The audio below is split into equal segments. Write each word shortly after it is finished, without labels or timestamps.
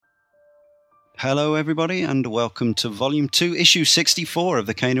Hello, everybody, and welcome to Volume 2, Issue 64 of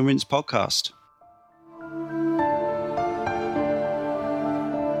the Cane and Rinse podcast.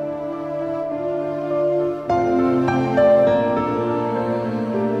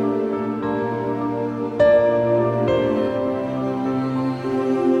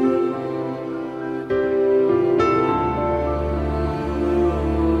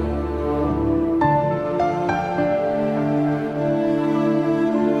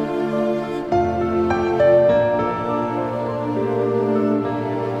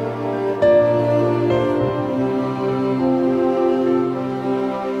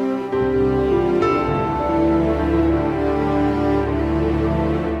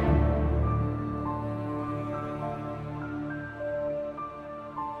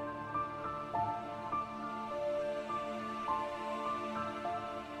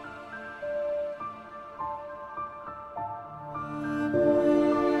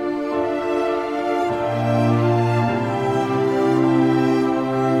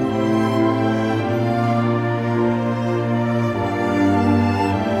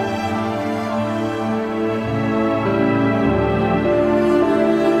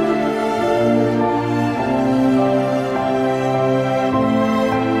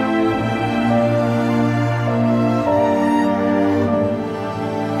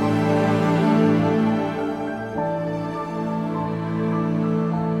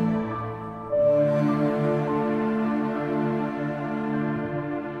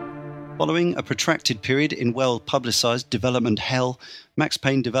 Following a protracted period in well-publicised development hell, Max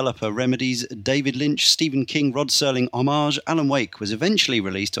Payne developer Remedy's David Lynch, Stephen King, Rod Serling homage, Alan Wake was eventually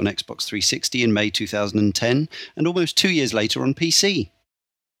released on Xbox 360 in May 2010 and almost 2 years later on PC.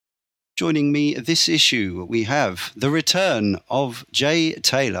 Joining me this issue, we have the return of Jay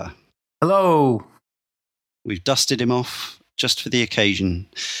Taylor. Hello. We've dusted him off just for the occasion.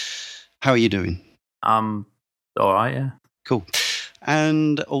 How are you doing? All right, yeah. Cool.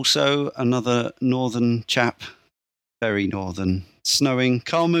 And also another northern chap, very northern, snowing,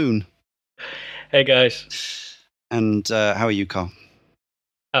 Carl Moon. Hey guys. And how are you, Carl?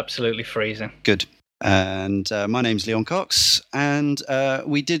 Absolutely freezing. Good. And my name's Leon Cox, and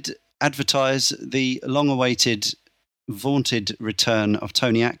we did advertise the long-awaited, vaunted return of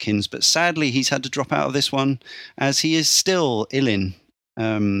Tony Atkins, but sadly he's had to drop out of this one as he is still ill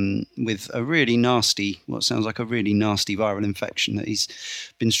with a really nasty, what sounds like a really nasty viral infection that he's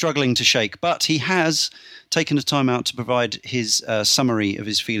been struggling to shake. But he has taken the time out to provide his summary of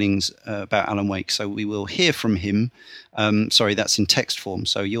his feelings about Alan Wake. So we will hear from him. Sorry, that's in text form.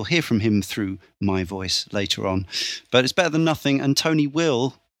 So you'll hear from him through my voice later on. But it's better than nothing. And Tony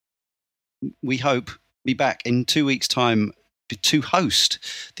will, we hope, be back in 2 weeks' time to host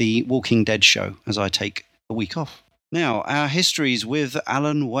the Walking Dead show as I take a week off. Now, our histories with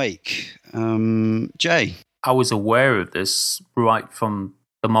Alan Wake. Jay? I was aware of this right from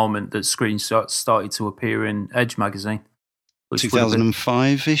the moment that screenshots started to appear in Edge magazine.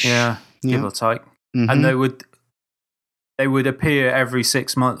 2005-ish? Yeah, give or take. Mm-hmm. And they would appear every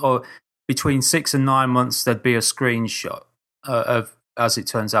 6 months, or between 6 and 9 months, there'd be a screenshot of, as it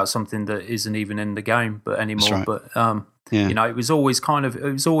turns out, something that isn't even in the game anymore. That's right. But it was always it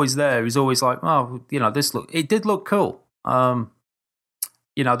was always there. It was always like, oh, it did look cool. There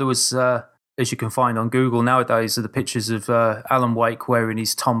was, as you can find on Google nowadays, are the pictures of Alan Wake wearing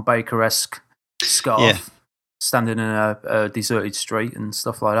his Tom Baker-esque scarf, standing in a deserted street and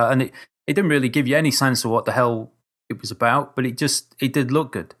stuff like that. And it didn't really give you any sense of what the hell it was about, but it did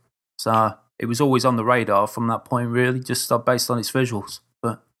look good. So it was always on the radar from that point, really, just based on its visuals.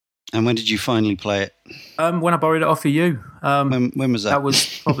 And when did you finally play it? When I borrowed it off of you. When was that? That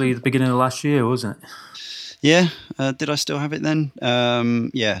was probably the beginning of last year, wasn't it? Yeah. Did I still have it then?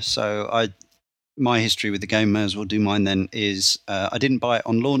 Yeah. So my history with the game, may as well do mine then, is I didn't buy it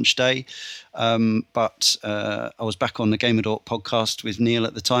on launch day, but I was back on the Game Adult podcast with Neil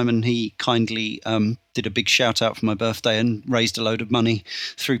at the time, and he kindly did a big shout out for my birthday and raised a load of money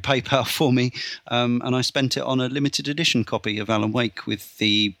through PayPal for me, and I spent it on a limited edition copy of Alan Wake with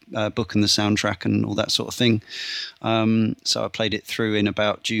the book and the soundtrack and all that sort of thing. So I played it through in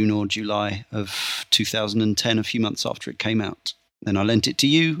about June or July of 2010, a few months after it came out. Then I lent it to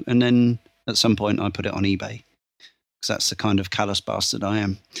you, and then at some point I put it on eBay, because that's the kind of callous bastard I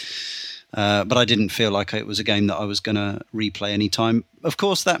am. But I didn't feel like it was a game that I was going to replay any time. Of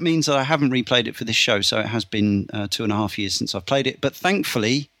course, that means that I haven't replayed it for this show, so it has been 2.5 years since I've played it. But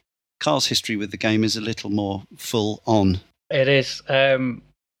thankfully, Carl's history with the game is a little more full on. It is.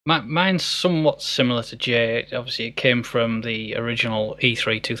 Mine's somewhat similar to Jay. Obviously, it came from the original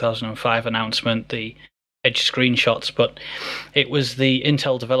E3 2005 announcement, the Edge screenshots, but it was the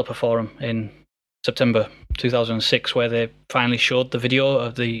Intel Developer Forum in September 2006, where they finally showed the video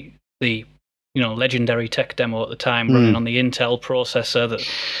of the legendary tech demo at the time, running on the Intel processor that,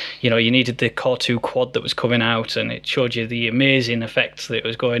 you needed the Core 2 quad that was coming out, and it showed you the amazing effects that it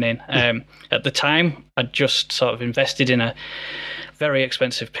was going in. At the time, I'd just sort of invested in a very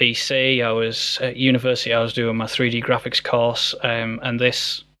expensive PC. I was at university, I was doing my 3D graphics course, and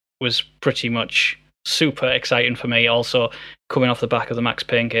this was pretty much super exciting for me. Also, coming off the back of the Max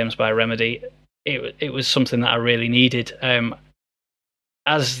Payne games by Remedy, it was something that I really needed.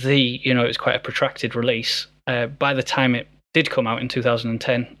 As it was quite a protracted release. By the time it did come out in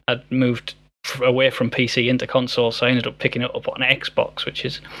 2010, I'd moved away from PC into console, so I ended up picking it up on Xbox, which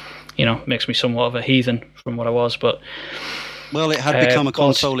is, makes me somewhat of a heathen from what I was. But well, it had become a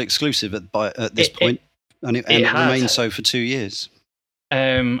console exclusive at this point, and it remained so for 2 years.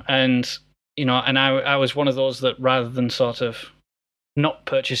 And I was one of those that, rather than sort of not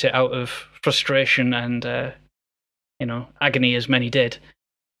purchase it out of frustration and agony as many did,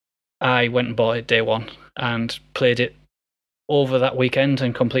 I went and bought it day one and played it over that weekend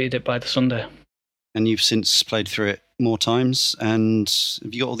and completed it by the Sunday. And you've since played through it more times, and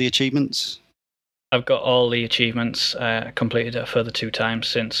have you got all the achievements? I've got all the achievements, completed it a further 2 times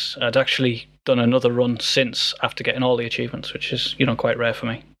since. I'd actually done another run since after getting all the achievements, which is, quite rare for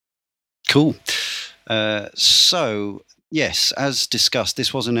me. Cool. So, yes, as discussed,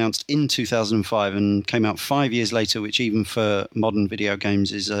 this was announced in 2005 and came out 5 years later, which even for modern video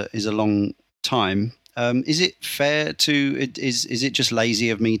games is a long time. Is it fair to... Is it just lazy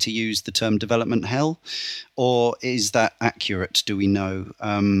of me to use the term development hell? Or is that accurate? Do we know?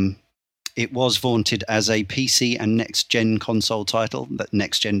 It was vaunted as a PC and next-gen console title, that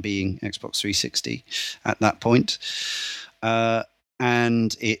next-gen being Xbox 360 at that point.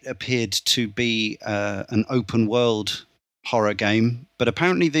 And it appeared to be an open-world horror game, but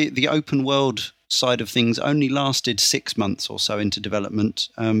apparently the open world side of things only lasted 6 months or so into development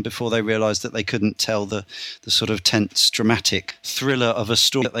before they realized that they couldn't tell the sort of tense, dramatic thriller of a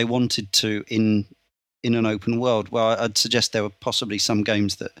story that they wanted to in an open world. Well, I'd suggest there were possibly some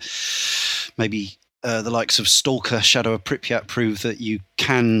games that maybe the likes of Stalker, Shadow of Pripyat prove that you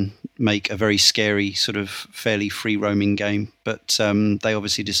can make a very scary, sort of fairly free-roaming game, but they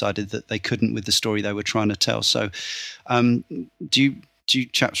obviously decided that they couldn't with the story they were trying to tell. So do you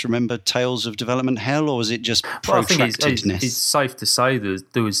chaps remember Tales of Development Hell, or was it just protractedness? I think it's safe to say that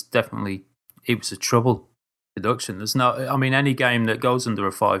it was a trouble production. There's no, I mean, any game that goes under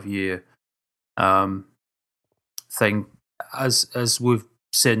a 5-year thing, as we've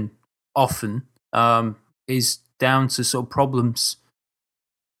seen often, is down to sort of problems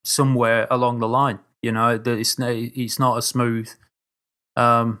somewhere along the line. It's not a smooth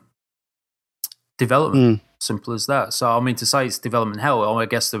development. Simple as that. So, I mean, to say it's development hell, I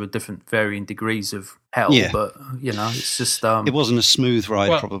guess there were different varying degrees of hell, but, it's just... it wasn't a smooth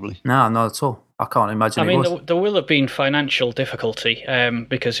ride, probably. No, not at all. I can't imagine there will have been financial difficulty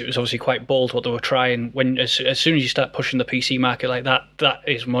because it was obviously quite bold what they were trying. As soon as you start pushing the PC market like that, that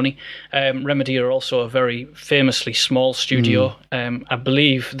is money. Remedy are also a very famously small studio. I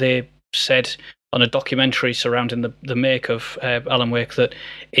believe they said on a documentary surrounding the make of Alan Wake that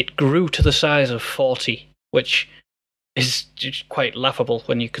it grew to the size of 40, which is just quite laughable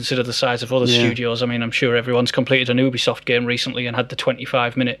when you consider the size of other studios. I mean, I'm sure everyone's completed an Ubisoft game recently and had the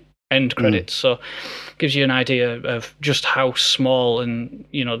 25-minute end credits, so it gives you an idea of just how small and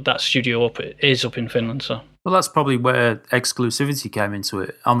that studio is up in Finland. So, well, that's probably where exclusivity came into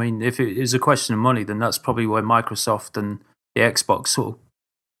it. I mean, if it is a question of money, then that's probably where Microsoft and the Xbox sort of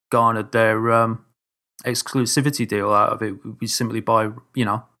garnered their exclusivity deal out of it. We simply by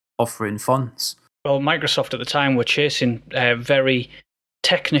offering funds. Well, Microsoft at the time were chasing very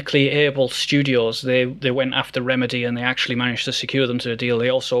technically able studios. They went after Remedy and they actually managed to secure them to a deal. They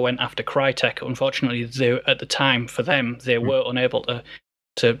also went after Crytek. Unfortunately, at the time, for them, they were unable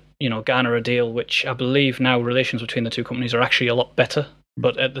to garner a deal, which I believe now relations between the two companies are actually a lot better.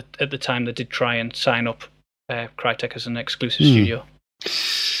 But at the time, they did try and sign up Crytek as an exclusive studio.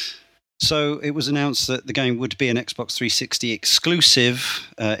 So it was announced that the game would be an Xbox 360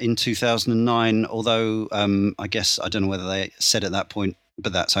 exclusive in 2009, although I guess, I don't know whether they said at that point,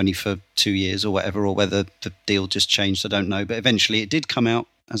 but that's only for 2 years or whatever, or whether the deal just changed, I don't know. But eventually it did come out,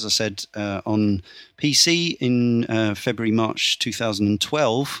 as I said, on PC in February, March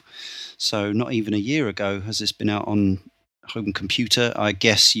 2012. So not even a year ago has this been out on home computer. I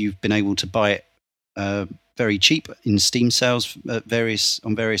guess you've been able to buy it very cheap in Steam sales on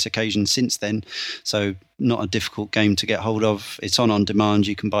various occasions since then. So not a difficult game to get hold of. It's on demand.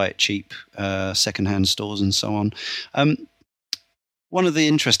 You can buy it cheap, secondhand stores and so on. One of the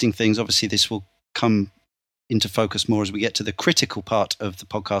interesting things, obviously this will come into focus more as we get to the critical part of the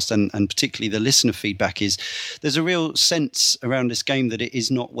podcast, and particularly the listener feedback, is there's a real sense around this game that it is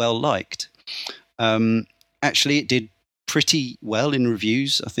not well liked. Actually, it did pretty well in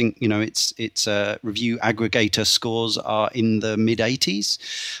reviews. I think its review aggregator scores are in the mid 80s.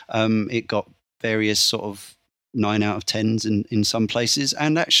 It got various sort of 9 out of 10s in some places,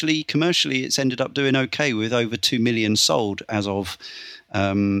 and actually commercially it's ended up doing okay with over 2 million sold as of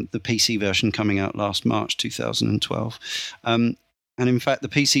the PC version coming out last March 2012. And in fact, the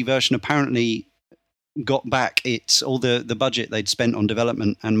PC version apparently got back all the budget they'd spent on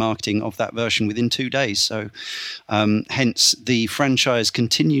development and marketing of that version within 2 days. So hence the franchise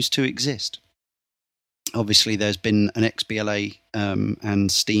continues to exist. Obviously, there's been an XBLA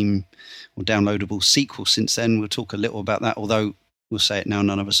and Steam or downloadable sequel since then. We'll talk a little about that, although we'll say it now,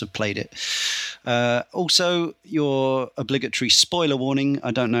 none of us have played it. Also, your obligatory spoiler warning.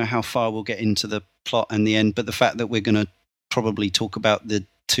 I don't know how far we'll get into the plot and the end, but the fact that we're going to probably talk about the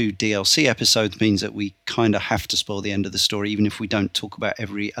 2 DLC episodes means that we kind of have to spoil the end of the story, even if we don't talk about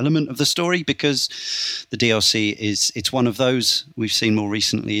every element of the story, because the DLC it's one of those we've seen more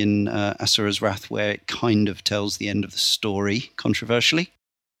recently in Asura's Wrath, where it kind of tells the end of the story, controversially.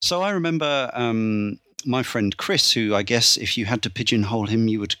 So I remember my friend Chris, who I guess if you had to pigeonhole him,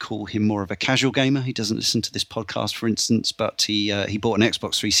 you would call him more of a casual gamer. He doesn't listen to this podcast, for instance, but he bought an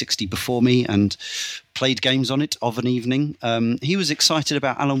Xbox 360 before me and played games on it of an evening. He was excited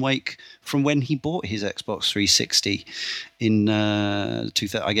about Alan Wake from when he bought his Xbox 360 in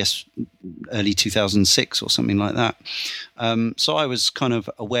I guess early 2006 or something like that. So I was kind of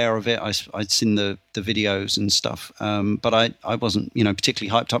aware of it. I'd seen the videos and stuff, but I wasn't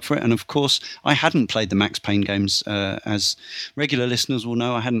particularly hyped up for it. And of course, I hadn't played the Max Payne games. As regular listeners will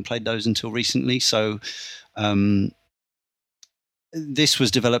know, I hadn't played those until recently. So this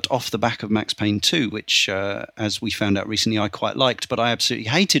was developed off the back of Max Payne 2, which, as we found out recently, I quite liked, but I absolutely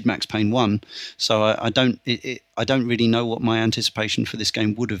hated Max Payne 1. So I don't really know what my anticipation for this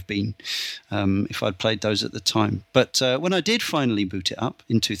game would have been if I'd played those at the time. But when I did finally boot it up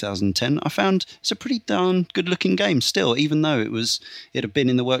in 2010, I found it's a pretty darn good-looking game still, even though it had been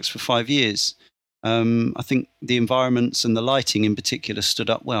in the works for 5 years. I think the environments and the lighting in particular stood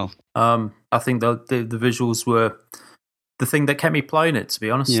up well. I think the visuals were the thing that kept me playing it, to be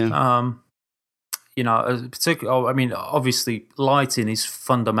honest. Yeah. Particularly, I mean, obviously, lighting is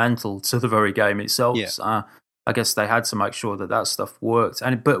fundamental to the very game itself. Yeah. I guess they had to make sure that stuff worked,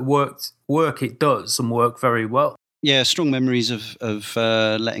 but it does, and work very well. Yeah, strong memories of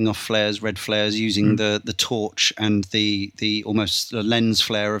letting off flares, red flares, using the torch and the almost the lens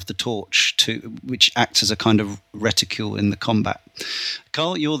flare of the torch which acts as a kind of reticule in the combat.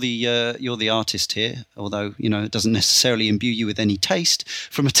 Carl, you're the artist here, although it doesn't necessarily imbue you with any taste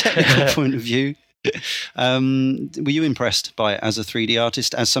from a technical point of view. Were you impressed by it as a 3D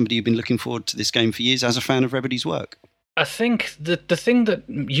artist, as somebody who'd been looking forward to this game for years, as a fan of Remedy's work? I think the thing that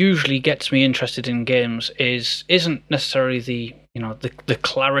usually gets me interested in games isn't necessarily the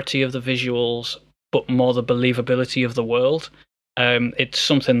clarity of the visuals, but more the believability of the world. It's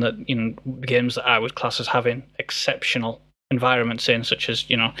something that games that I would class as having exceptional environments in, such as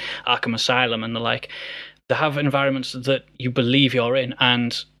Arkham Asylum and the like. They have environments that you believe you're in,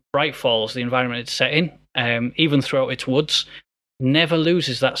 and Bright Falls, the environment it's set in, even throughout its woods, never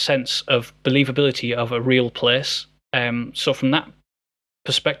loses that sense of believability of a real place. So from that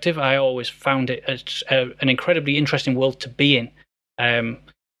perspective, I always found it as an incredibly interesting world to be in.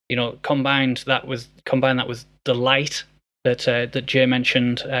 Combine that with the light that Jay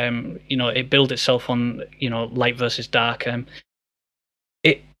mentioned. It built itself on light versus dark.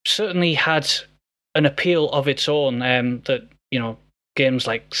 It certainly had an appeal of its own. That games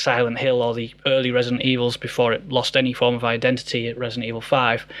like Silent Hill or the early Resident Evils before it lost any form of identity at Resident Evil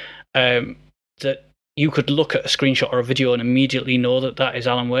 5. That you could look at a screenshot or a video and immediately know that is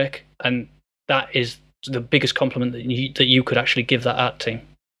Alan Wake, and that is the biggest compliment that you could actually give that art team.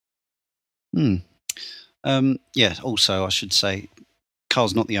 Yeah, also I should say,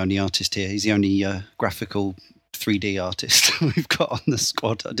 Carl's not the only artist here. He's the only graphical 3D artist we've got on the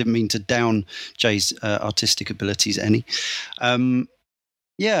squad. I didn't mean to down Jay's artistic abilities any.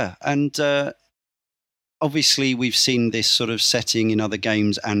 Obviously, we've seen this sort of setting in other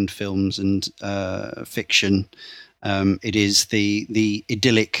games and films and fiction. It is the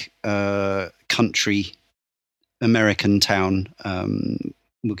idyllic country American town.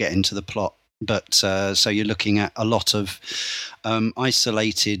 We'll get into the plot. But so you're looking at a lot of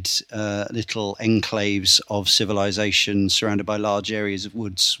isolated little enclaves of civilization surrounded by large areas of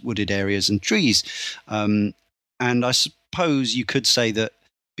wooded areas and trees. And I suppose you could say that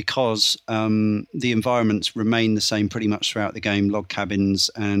because the environments remain the same pretty much throughout the game, log cabins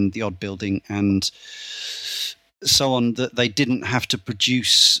and the odd building and so on, that they didn't have to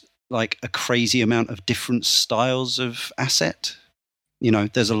produce like a crazy amount of different styles of asset.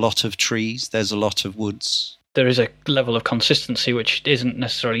 There's a lot of trees, there's a lot of woods. There is a level of consistency which isn't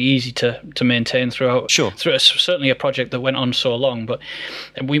necessarily easy to maintain throughout. Sure. Certainly a project that went on so long, but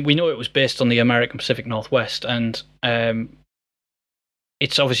we know it was based on the American Pacific Northwest, and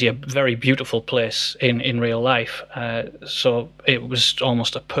it's obviously a very beautiful place in real life. So it was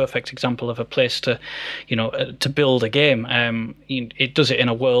almost a perfect example of a place to build a game. It does it in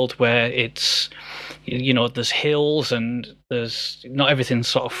a world where it's, there's hills and there's not everything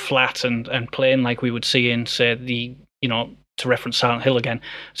sort of flat and plain like we would see in, say, to reference Silent Hill again,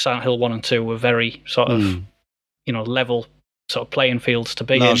 Silent Hill 1 and 2 were very sort of, level sort of playing fields to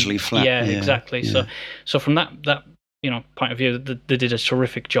be largely flat. Yeah, exactly. Yeah. So from that point of view, they did a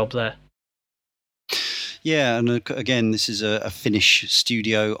terrific job there. Yeah, and again, this is a Finnish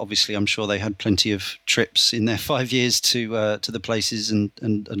studio. Obviously, I'm sure they had plenty of trips in their 5 years to the places and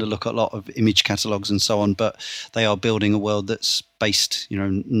a look at a lot of image catalogues and so on. But they are building a world that's based,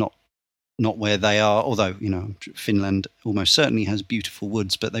 not where they are. Although, Finland almost certainly has beautiful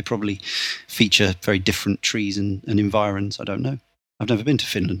woods, but they probably feature very different trees and environs. I don't know. I've never been to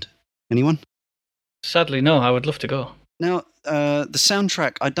Finland. Anyone? Sadly, no. I would love to go. Now, the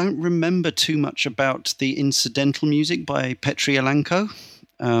soundtrack, I don't remember too much about the incidental music by Petri Alanko.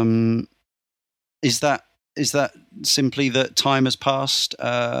 Is that simply that time has passed,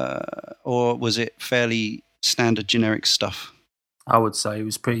 or was it fairly standard generic stuff? I would say it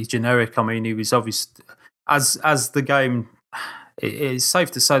was pretty generic. I mean, he was obvious as the game. It's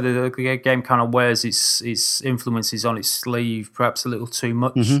safe to say that the game kind of wears its influences on its sleeve, perhaps a little too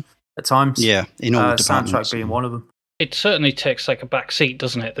much at times. Yeah, in all departments. Soundtrack being one of them. It certainly takes like a back seat,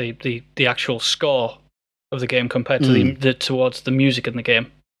 doesn't it? The actual score of the game compared to towards the music in the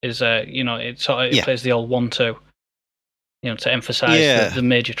game is it plays the old 1-2, to emphasize the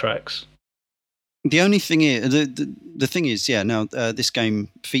major tracks. The only thing is, the thing is, now this game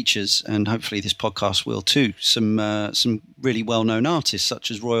features, and hopefully this podcast will too, some really well-known artists such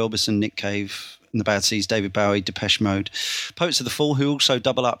as Roy Orbison, Nick Cave, and the Bad Seeds, David Bowie, Depeche Mode, Poets of the Fall, who also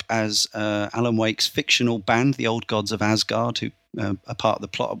double up as Alan Wake's fictional band, the Old Gods of Asgard, who are part of the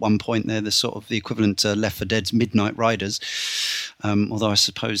plot at one point. They're the sort of the equivalent to Left 4 Dead's Midnight Riders, although I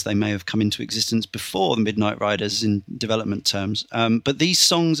suppose they may have come into existence before the Midnight Riders in development terms. But these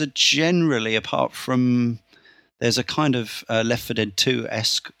songs are generally, apart from there's a kind of Left 4 Dead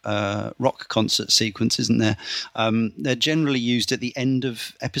 2-esque rock concert sequence, isn't there? They're generally used at the end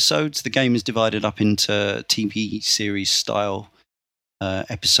of episodes. The game is divided up into TV series style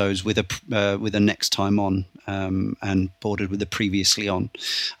episodes with a next time on and bordered with a previously on.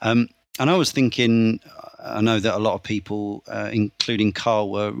 And I was thinking, I know that a lot of people, including Carl,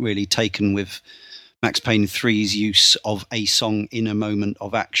 were really taken with Max Payne 3's use of a song in a moment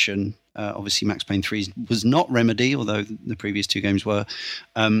of action. Obviously, Max Payne 3 was not Remedy, although the previous two games were.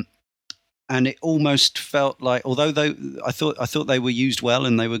 And it almost felt like, although I thought they were used well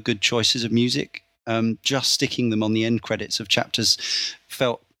and they were good choices of music, just sticking them on the end credits of chapters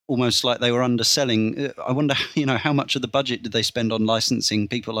felt almost like they were underselling. I wonder, how much of the budget did they spend on licensing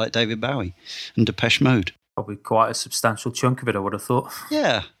people like David Bowie and Depeche Mode? Probably quite a substantial chunk of it, I would have thought.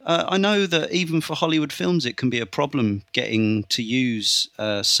 Yeah, I know that even for Hollywood films, it can be a problem getting to use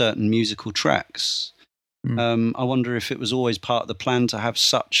certain musical tracks. I wonder if it was always part of the plan to have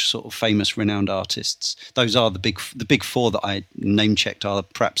such sort of famous, renowned artists. Those are the big four that I name-checked are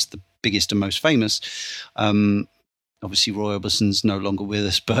perhaps the biggest and most famous. Obviously, Roy Orbison's no longer with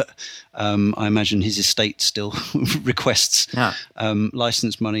us, but I imagine his estate still requests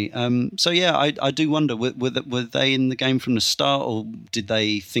license money. I do wonder, were they in the game from the start, or did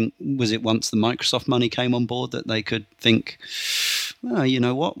they think, was it once the Microsoft money came on board that they could think, well, you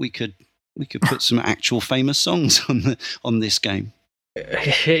know what, we could put some actual famous songs on this game?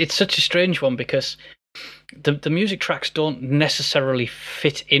 It's such a strange one because the music tracks don't necessarily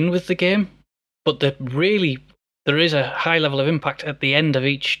fit in with the game, but there is a high level of impact at the end of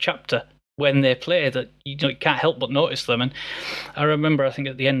each chapter when they play that you can't help but notice them. And I remember, I think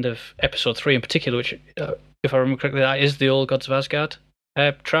at the end of episode 3 in particular, which, if I remember correctly, that is the Old Gods of Asgard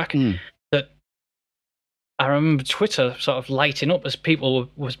track, that I remember Twitter sort of lighting up as people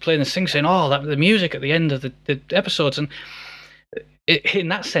was playing this thing saying, "Oh, the music at the end of the episodes." And in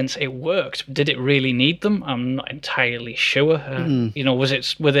that sense, it worked. Did it really need them? I'm not entirely sure.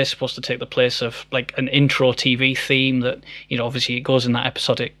 Were they supposed to take the place of like an intro TV theme that, obviously it goes in that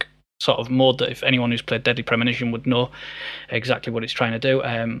episodic sort of mode that if anyone who's played Deadly Premonition would know exactly what it's trying to do.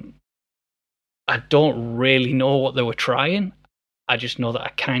 I don't really know what they were trying. I just know that I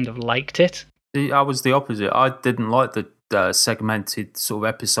kind of liked it. I was the opposite. I didn't like the segmented sort of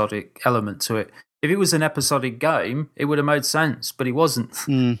episodic element to it. If it was an episodic game, it would have made sense, but it wasn't.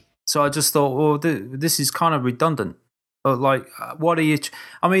 So I just thought, well, this is kind of redundant. But like, what are you?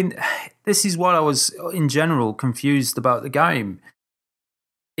 I mean, this is what I was in general confused about the game.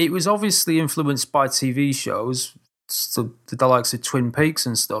 It was obviously influenced by TV shows, so the likes of Twin Peaks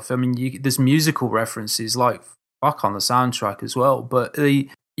and stuff. I mean, there's musical references like fuck on the soundtrack as well. But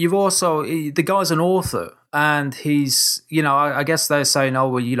you've also, the guy's an author, and he's, you know, I guess they're saying, oh,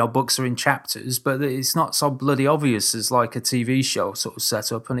 well, you know, books are in chapters, but it's not so bloody obvious as like a TV show sort of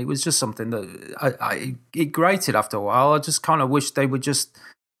setup. And it was just something that it grated after a while. I just kind of wish they would just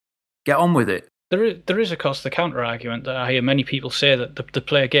get on with it. There is, of course, the counter argument that I hear many people say that they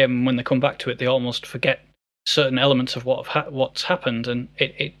play a game and when they come back to it, they almost forget certain elements of what's happened, and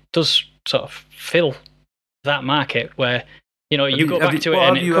it does sort of fill that market where, you know, you go back to it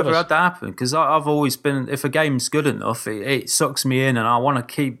and it covers. Have you ever had that happen? Because I've always been, if a game's good enough, it sucks me in and I want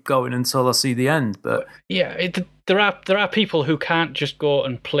to keep going until I see the end. But yeah, there are people who can't just go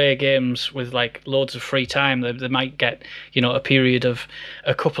and play games with like loads of free time. They might get, you know, a period of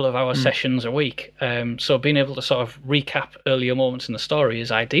a couple of hour sessions a week. So being able to sort of recap earlier moments in the story is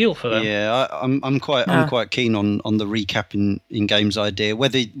ideal for them. Yeah, I'm quite keen on the recap in games idea.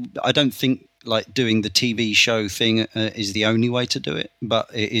 I don't think like doing the TV show thing is the only way to do it, but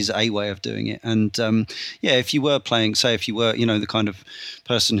it is a way of doing it. And if you were playing, say if you were, you know, the kind of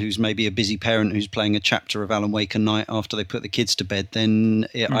person who's maybe a busy parent who's playing a chapter of Alan Wake a night after they put the kids to bed, then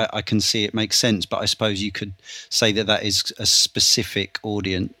I can see it makes sense. But I suppose you could say that is a specific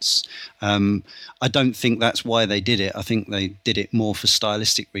audience. I don't think that's why they did it. I think they did it more for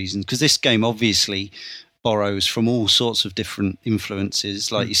stylistic reasons, because this game obviously borrows from all sorts of different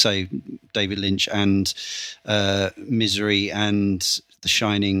influences, like you say, David Lynch and Misery and The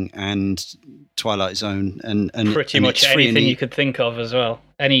Shining and Twilight Zone and pretty much anything you could think of as well.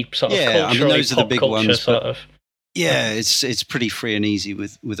 Any sort of culturally, I mean, those are the big ones, sort of. Yeah, it's pretty free and easy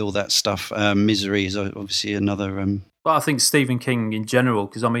with all that stuff. Misery is obviously another. Well, I think Stephen King in general,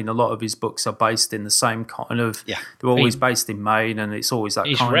 because I mean, a lot of his books are based in the same kind of. Yeah, they're always based in Maine, and it's always that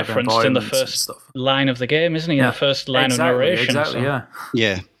kind of environment. He's referenced in the first line of the game, isn't he? In the first line of narration. Exactly. So.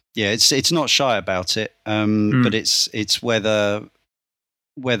 Yeah. It's not shy about it, but it's whether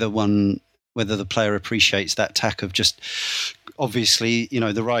the player appreciates that tack of just. Obviously, you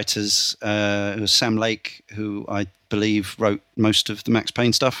know, the writers, Sam Lake, who I believe wrote most of the Max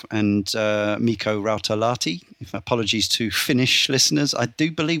Payne stuff, and Mikko Rautalahti. Apologies to Finnish listeners. I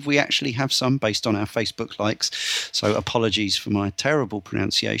do believe we actually have some based on our Facebook likes, so apologies for my terrible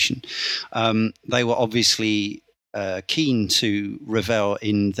pronunciation. They were obviously keen to revel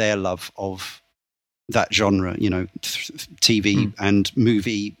in their love of that genre, you know, TV and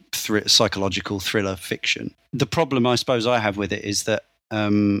movie psychological thriller fiction. The problem I suppose I have with it is that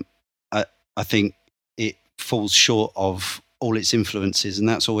I think it falls short of all its influences, and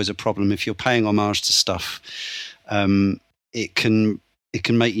that's always a problem. If you're paying homage to stuff, it can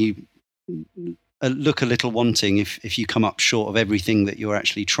make you look a little wanting if you come up short of everything that you're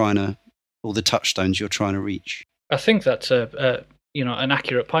actually trying to, all the touchstones you're trying to reach. I think that's an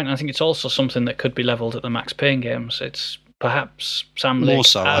accurate point. I think it's also something that could be levelled at the Max Payne games. It's perhaps Sam Lake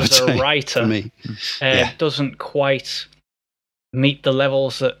as a writer doesn't quite meet the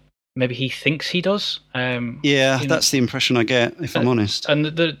levels that maybe he thinks he does. That's the impression I get, if I'm honest. And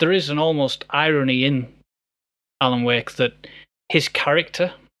there is an almost irony in Alan Wake that his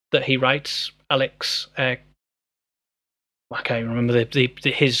character that he writes, Alex, I can't remember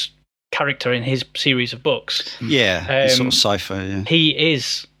his character in his series of books. Sort of sci-fi. Yeah. He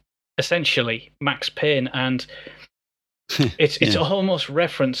is essentially Max Payne, and it's almost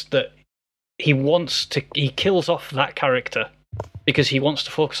referenced that he kills off that character because he wants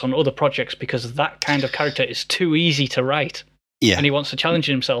to focus on other projects because that kind of character is too easy to write. Yeah. And he wants to challenge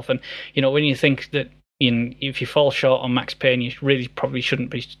himself. And, you know, when you think that if you fall short on Max Payne, you really probably shouldn't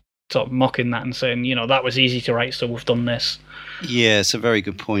be sort of mocking that and saying, you know, that was easy to write, so we've done this. Yeah, it's a very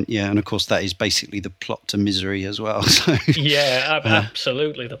good point. Yeah, and of course that is basically the plot to Misery as well. So,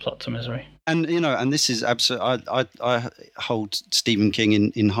 absolutely the plot to Misery. And you know, and this is absolutely. I hold Stephen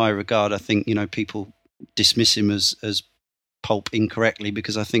King in high regard. I think, you know, people dismiss him as pulp incorrectly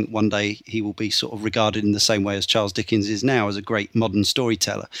because I think one day he will be sort of regarded in the same way as Charles Dickens is now, as a great modern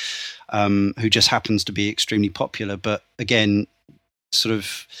storyteller who just happens to be extremely popular. But again, sort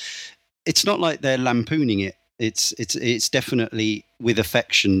of, it's not like they're lampooning it. it's definitely with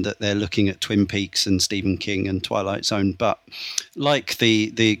affection that they're looking at Twin Peaks and Stephen King and Twilight Zone. But like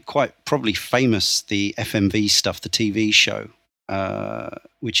the quite probably famous, the FMV stuff, the TV show,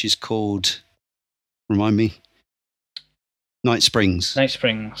 which is called, remind me, Night Springs. Night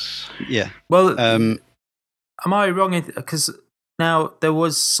Springs. Yeah. Well, am I wrong? Because now there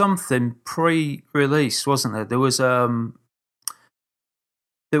was something pre-release, wasn't there? There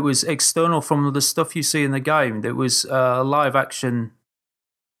was external from the stuff you see in the game. There was a live action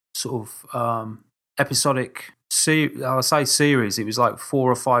sort of episodic I'll say series. It was like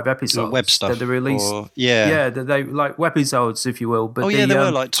 4 or 5 episodes web stuff that they released. Yeah, that they like webisodes, if you will. But there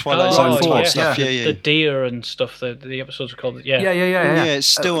were like Twilight Zone type stuff. Yeah. The deer and stuff. The episodes were called. Yeah. It's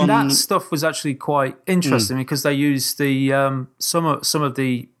still on. That stuff was actually quite interesting because they used the some of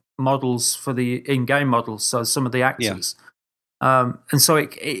the models for the in-game models, so some of the actors. And so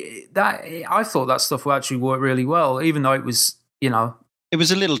I thought that stuff would actually work really well, even though it was, it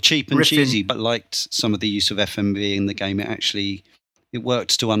was a little cheap and cheesy, but liked some of the use of FMV in the game. It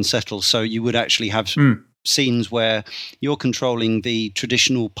worked to unsettle. So you would actually have scenes where you're controlling the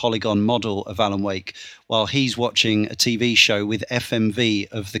traditional polygon model of Alan Wake while he's watching a TV show with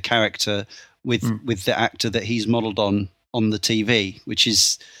FMV of the character with the actor that he's modeled on the TV, which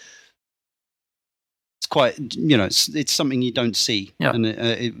is quite, it's something you don't see. And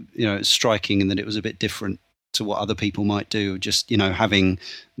it's striking in that it was a bit different to what other people might do, just having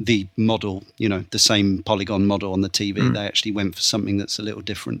the model, the same polygon model on the TV. They actually went for something that's a little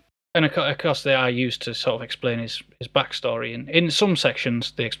different. And of course they are used to sort of explain his backstory, and in some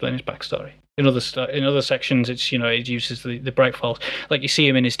sections they explain his backstory. In other sections it's it uses the bright falls, like you see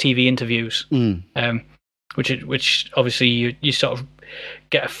him in his TV interviews, which obviously you sort of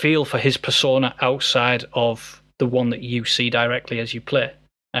get a feel for his persona outside of the one that you see directly as you play.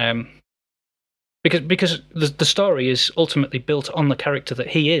 Because the story is ultimately built on the character that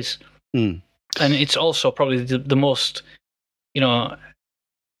he is. And it's also probably the most, the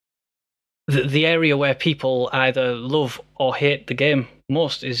area where people either love or hate the game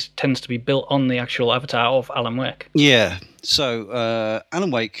most tends to be built on the actual avatar of Alan Wake. Yeah. So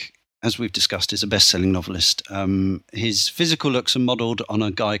Alan Wake, as we've discussed, is a best-selling novelist. His physical looks are modelled on a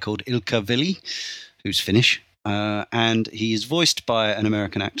guy called Ilkka Ville, who's Finnish. And he is voiced by an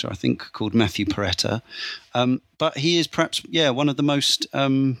American actor, I think, called Matthew Peretta. But he is perhaps, one of the most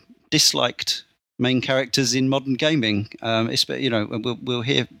disliked main characters in modern gaming. We'll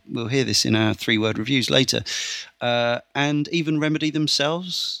hear this in our 3-word reviews later. And even Remedy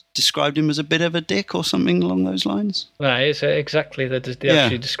themselves described him as a bit of a dick or something along those lines. Right, it's exactly that. They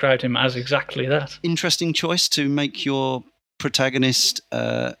actually described him as exactly that. Interesting choice to make your protagonist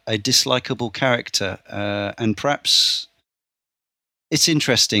a dislikable character, and perhaps it's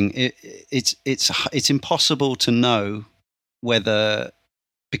interesting. It's impossible to know whether,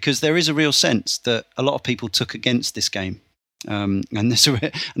 because there is a real sense that a lot of people took against this game, and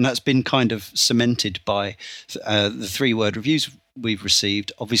that's been kind of cemented by the 3-word reviews we've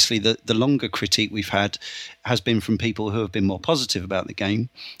received. Obviously, the longer critique we've had has been from people who have been more positive about the game.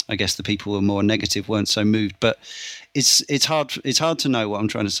 I guess the people who were more negative weren't so moved, but it's hard to know. What I'm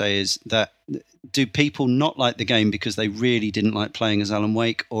trying to say is that, do people not like the game because they really didn't like playing as Alan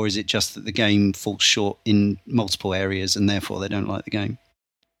Wake, or is it just that the game falls short in multiple areas and therefore they don't like the game?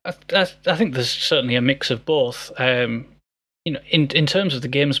 I think there's certainly a mix of both. In terms of the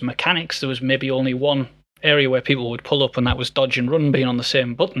game's mechanics, there was maybe only one area where people would pull up, and that was dodge and run being on the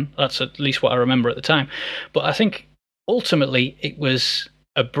same button. That's at least what I remember at the time. But I think ultimately it was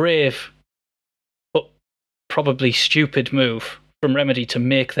a brave but probably stupid move from Remedy to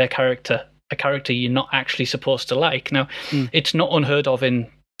make their character a character you're not actually supposed to like. Now, it's not unheard of in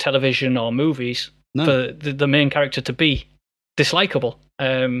television or movies for the main character to be dislikable.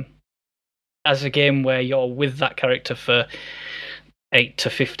 As a game where you're with that character for 8 to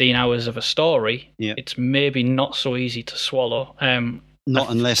 15 hours of a story, it's maybe not so easy to swallow. Not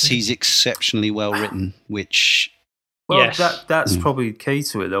unless he's exceptionally well written, which... Well, yes. that's probably key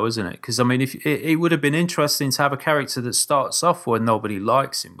to it, though, isn't it? Because, I mean, if it would have been interesting to have a character that starts off where nobody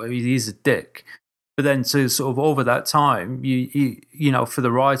likes him, but he's a dick. But then to sort of over that time, you know, for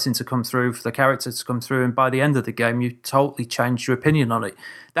the writing to come through, for the character to come through, and by the end of the game, you totally change your opinion on it.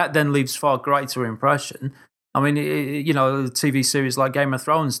 That then leaves far greater impression. I mean, you know, a TV series like Game of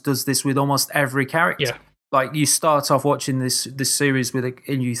Thrones does this with almost every character. Yeah. Like, you start off watching this series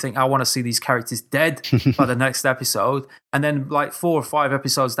and you think, I want to see these characters dead by the next episode. And then, like, 4 or 5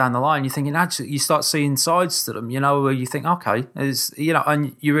 episodes down the line, you're thinking, actually, you start seeing sides to them, you know, where you think, okay, you know,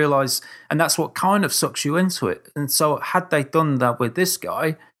 and you realise, and that's what kind of sucks you into it. And so, had they done that with this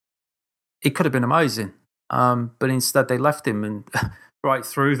guy, it could have been amazing. but instead they left him and right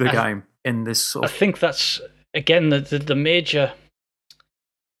through the game in this sort of... I think that's, again, the major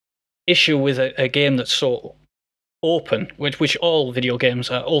issue with a game that's so open, which all video games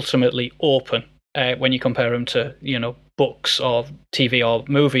are ultimately open when you compare them to, books or TV or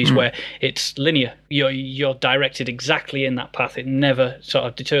movies where it's linear. You're directed exactly in that path. It never sort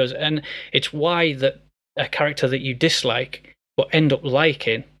of deters. And it's why that a character that you dislike but end up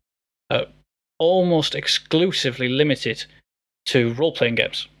liking are almost exclusively limited to role-playing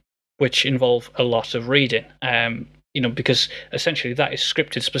games, which involve a lot of reading. Because essentially that is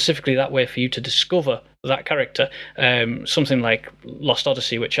scripted specifically that way for you to discover that character. Something like Lost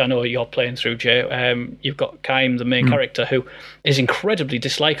Odyssey, which I know you're playing through, Jay. You've got Kaim, the main character, who is incredibly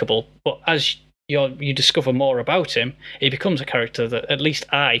dislikable, but as you discover more about him, he becomes a character that at least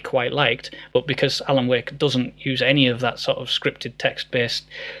I quite liked. But because Alan Wake doesn't use any of that sort of scripted text-based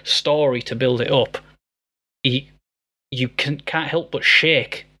story to build it up, you can't help but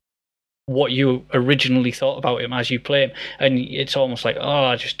shake what you originally thought about him as you play him, and it's almost like,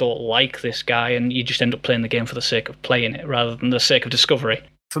 I just don't like this guy, and you just end up playing the game for the sake of playing it rather than the sake of discovery.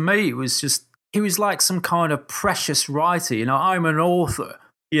 For me, it was just, he was like some kind of precious writer, I'm an author,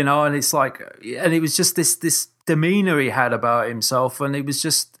 and it's like, and it was just this demeanor he had about himself, and it was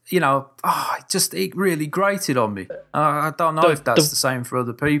just, it really grated on me. I don't know if that's the same for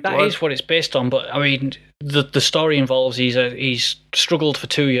other people. That is what it's based on, but I mean, the story involves he's struggled for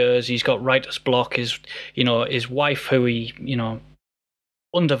 2 years. He's got writer's block. His wife, who he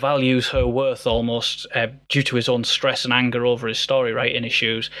undervalues her worth almost due to his own stress and anger over his story writing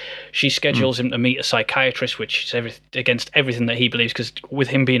issues. She schedules him to meet a psychiatrist, which is against everything that he believes, because with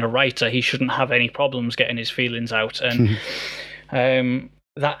him being a writer, he shouldn't have any problems getting his feelings out. And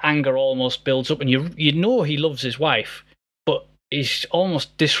that anger almost builds up, and you know he loves his wife, but he's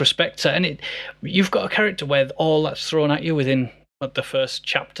almost disrespects her. And you've got a character where all that's thrown at you within the first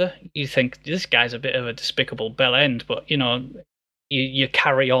chapter. You think, this guy's a bit of a despicable bell end, but you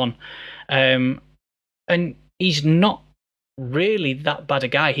carry on. And he's not really that bad a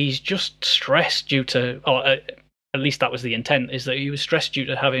guy. He's just stressed due to, or at least that was the intent, is that he was stressed due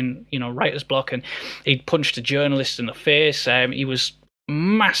to having, writer's block, and he'd punched a journalist in the face. He was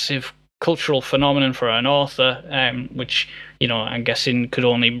massive cultural phenomenon for an author, which, I'm guessing could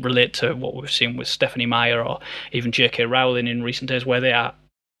only relate to what we've seen with Stephanie Meyer or even J.K. Rowling in recent days, where they are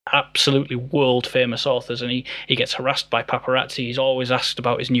absolutely world famous authors, and he gets harassed by paparazzi. He's always asked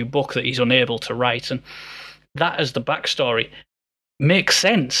about his new book that he's unable to write, and that as the backstory makes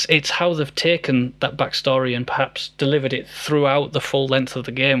sense. It's how they've taken that backstory and perhaps delivered it throughout the full length of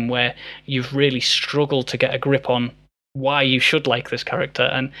the game, where you've really struggled to get a grip on why you should like this character.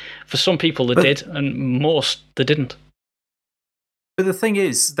 And for some people they did, and most they didn't. But the thing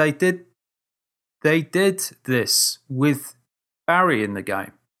is, they did this with Barry in the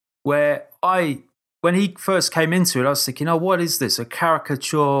game, where when he first came into it, I was thinking, what is this? A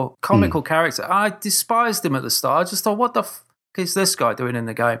caricature, comical character. I despised him at the start. I just thought, what the fuck is this guy doing in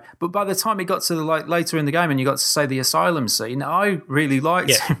the game? But by the time he got to later in the game and you got to say the asylum scene, I really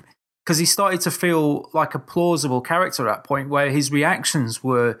liked him, because he started to feel like a plausible character at that point, where his reactions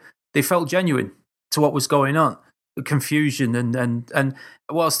they felt genuine to what was going on. The confusion and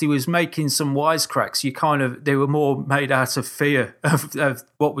whilst he was making some wisecracks, they were more made out of fear of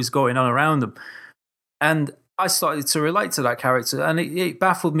what was going on around them. And I started to relate to that character, and it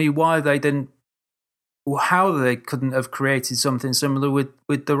baffled me how they couldn't have created something similar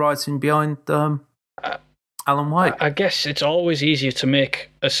with the writing behind Alan Wake. I guess it's always easier to make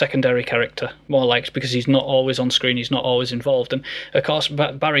a secondary character more liked, because he's not always on screen, he's not always involved. And of course,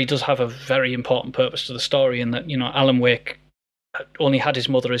 Barry does have a very important purpose to the story, in that, Alan Wake only had his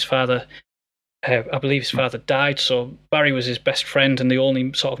mother. His father, I believe his father died, so Barry was his best friend and the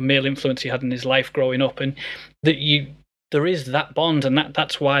only sort of male influence he had in his life growing up. And there is that bond, and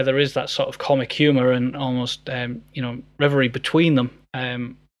that's why there is that sort of comic humor and almost reverie between them.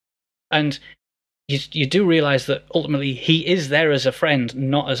 And you do realize that ultimately he is there as a friend,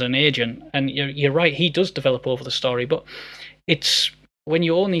 not as an agent. And you're right, he does develop over the story, but it's when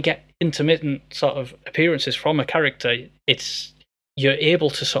you only get intermittent sort of appearances from a character, you're able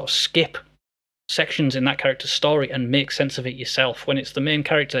to sort of skip sections in that character's story and make sense of it yourself. When it's the main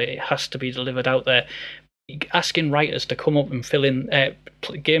character, it has to be delivered out there. Asking writers to come up and fill in,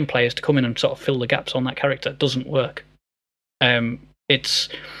 game players to come in and sort of fill the gaps on that character doesn't work.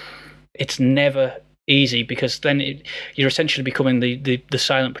 It's never easy, because then you're essentially becoming the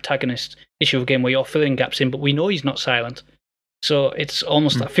silent protagonist issue of a game, where you're filling gaps in, but we know he's not silent. So it's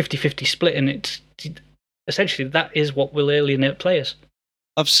almost a 50-50 split, and it's essentially that is what will alienate players.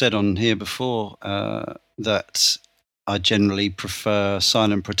 I've said on here before that I generally prefer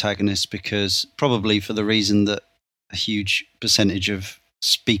silent protagonists, because probably for the reason that a huge percentage of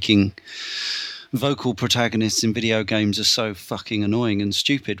speaking vocal protagonists in video games are so fucking annoying and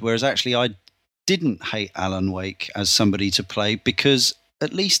stupid. Whereas actually I didn't hate Alan Wake as somebody to play, because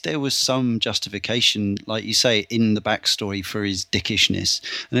at least there was some justification, like you say, in the backstory for his dickishness.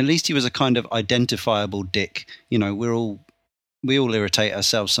 And at least he was a kind of identifiable dick. You know, we all irritate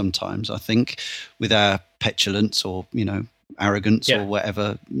ourselves sometimes, I think, with our petulance or, you know, arrogance or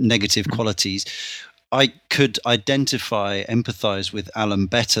whatever negative qualities. I could empathize with Alan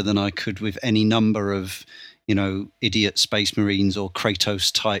better than I could with any number of, you know, idiot space marines or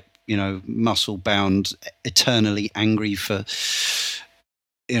Kratos type, you know, muscle bound, eternally angry for,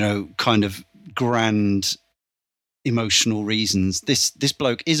 you know, kind of grand emotional reasons. This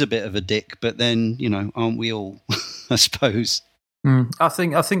bloke is a bit of a dick, but then, you know, aren't we all? I suppose. I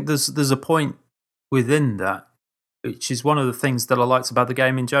think there's a point within that, which is one of the things that I liked about the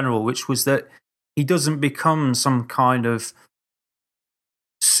game in general, which was that he doesn't become some kind of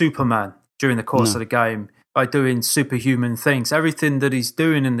Superman during the course of the game by doing superhuman things. Everything that he's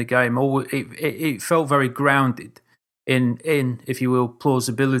doing in the game, it felt very grounded in, if you will,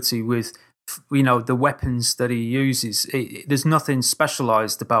 plausibility with, you know, the weapons that he uses. There's nothing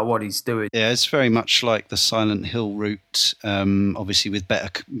specialized about what he's doing. Yeah, it's very much like the Silent Hill route, obviously with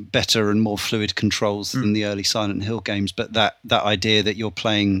better and more fluid controls than the early Silent Hill games. But that idea that you're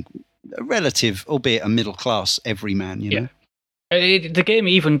playing a relative, albeit a middle class everyman, you know. The game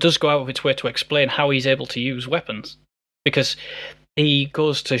even does go out of its way to explain how he's able to use weapons, because he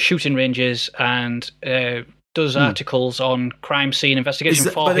goes to shooting ranges and does articles on crime scene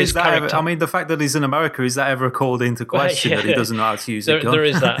investigation for his character. I mean, the fact that he's in America, is that ever called into question that he doesn't know how to use a gun? There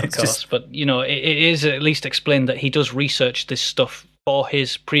is that, of course. But, you know, it is at least explained that he does research this stuff for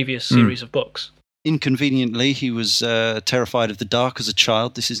his previous series of books. Inconveniently, he was terrified of the dark as a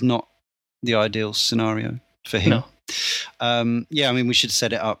child. This is not the ideal scenario for him. No. I mean, we should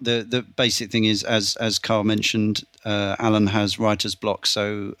set it up. The basic thing is, as Carl mentioned, Alan has writer's block.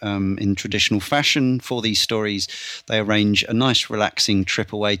 So in traditional fashion for these stories, they arrange a nice relaxing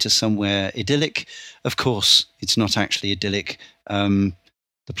trip away to somewhere idyllic. Of course, it's not actually idyllic. The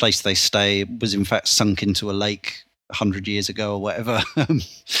place they stay was in fact sunk into a lake 100 years ago or whatever.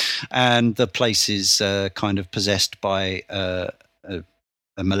 And the place is kind of possessed by a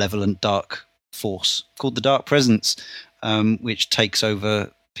malevolent dark force called the Dark Presence, which takes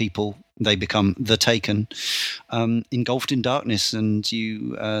over people. They become the Taken, engulfed in darkness, and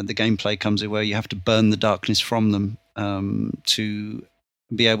the gameplay comes in where you have to burn the darkness from them to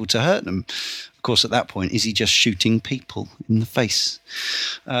be able to hurt them. Of course, at that point, is he just shooting people in the face?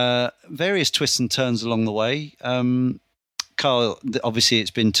 Various twists and turns along the way. Carl, obviously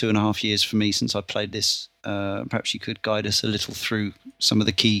it's been 2.5 years for me since I played this. Perhaps you could guide us a little through some of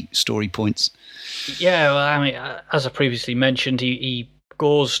the key story points. Yeah, well, I mean, as I previously mentioned, he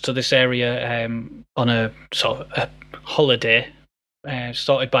goes to this area on a sort of a holiday,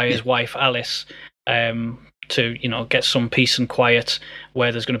 started by his wife Alice, to, you know, get some peace and quiet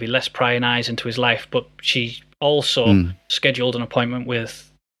where there's going to be less prying eyes into his life. But she also scheduled an appointment with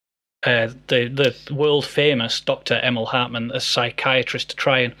the world famous Dr. Emil Hartman, a psychiatrist, to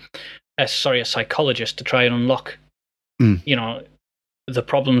try and a psychologist to try and unlock, you know, the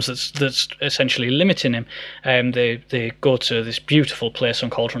problems that's essentially limiting him. They go to this beautiful place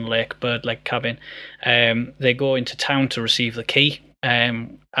on Cauldron Lake, Bird Leg Cabin. They go into town to receive the key,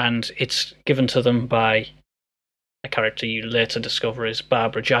 and it's given to them by a character you later discover is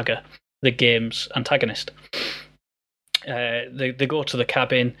Barbara Jagger, the game's antagonist. They go to the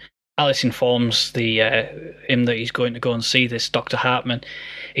cabin. Alice informs him that he's going to go and see this Dr. Hartman.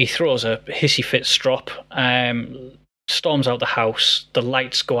 He throws a hissy fit strop, storms out the house. The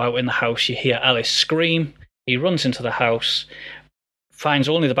lights go out in the house. You hear Alice scream. He runs into the house, finds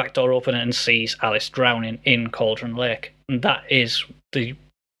only the back door open, and sees Alice drowning in Cauldron Lake. And that is the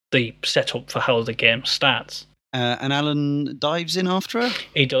setup for how the game starts. And Alan dives in after her?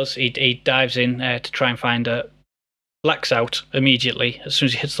 He does. He dives in to try and find her. Blacks out immediately as soon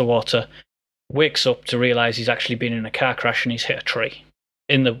as he hits the water, wakes up to realise he's actually been in a car crash and he's hit a tree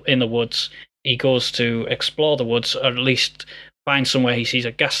in the woods. He goes to explore the woods, or at least find somewhere he sees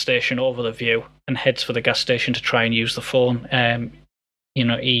a gas station over the view, and heads for the gas station to try and use the phone. You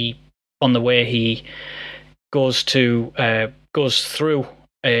know, on the way he goes through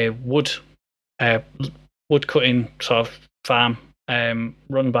a wood cutting sort of farm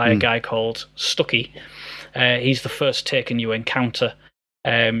run by a guy called Stucky. He's the first Taken you encounter.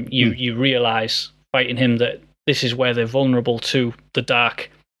 You realise fighting him that this is where they're vulnerable to the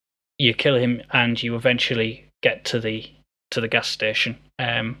dark. you kill him, and you eventually get to the gas station,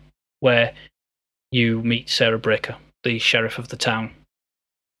 where you meet Sarah Breaker, the sheriff of the town.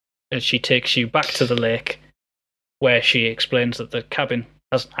 And she takes you back to the lake, where she explains that the cabin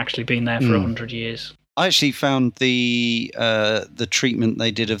hasn't actually been there for 100 years. I actually found the treatment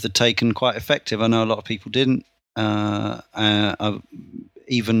they did of the Taken quite effective. I know a lot of people didn't.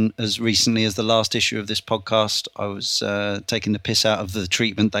 Even as recently as the last issue of this podcast, I was taking the piss out of the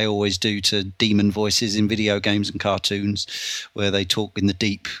treatment they always do to demon voices in video games and cartoons, where they talk in the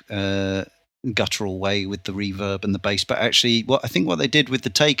deep, guttural way with the reverb and the bass. But actually, what they did with the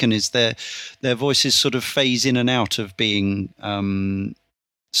Taken is their voices sort of phase in and out of being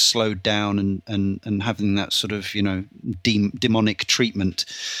slowed down and having that sort of demonic treatment,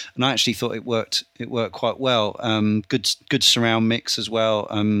 and I actually thought it worked quite well. Good surround mix as well.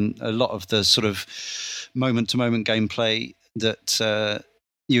 A lot of the sort of moment to moment gameplay that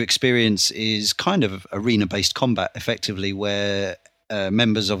you experience is kind of arena based combat, effectively, where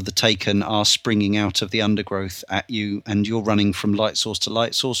members of the Taken are springing out of the undergrowth at you, and you're running from light source to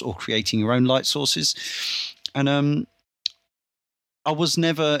light source or creating your own light sources. And I was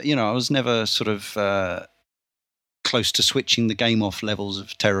never sort of close to switching the game off levels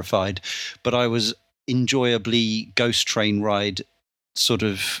of terrified, but I was enjoyably Ghost Train ride sort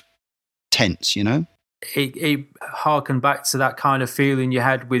of tense, It harkened back to that kind of feeling you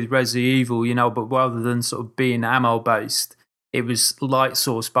had with Resident Evil, but rather than sort of being ammo based, it was light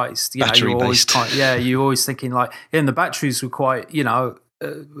source based. Battery based. You're always thinking like, and the batteries were quite,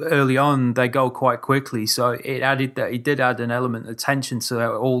 early on they go quite quickly, so it did add an element of tension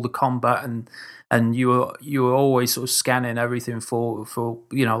to all the combat, and you were always sort of scanning everything for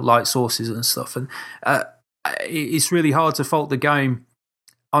light sources and stuff, and it's really hard to fault the game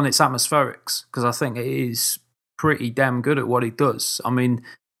on its atmospherics, because I think it is pretty damn good at what it does. I mean,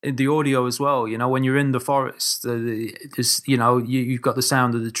 the audio as well, when you're in the forest, you've got the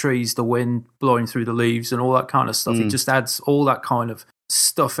sound of the trees, the wind blowing through the leaves and all that kind of stuff. It just adds all that kind of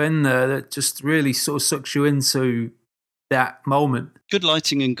stuff in there that just really sort of sucks you into that moment. Good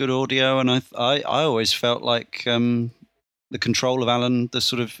lighting and good audio, and I always felt like the control of Alan, the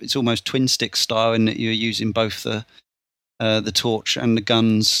sort of, it's almost twin stick style in that you're using both the torch and the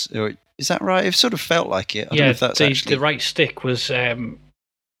guns. Is that right? It sort of felt like it. I don't know if that's the right stick was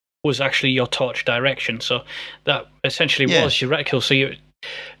actually your torch direction, so that essentially was your reticle. So you,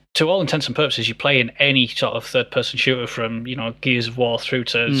 to all intents and purposes, you play in any sort of third-person shooter from Gears of War through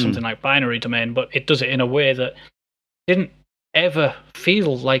to something like Binary Domain, but it does it in a way that didn't ever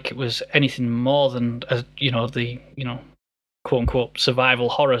feel like it was anything more than the quote-unquote survival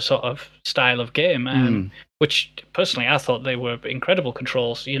horror sort of style of game, which personally I thought they were incredible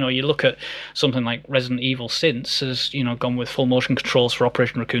controls. You look at something like Resident Evil since has gone with full motion controls for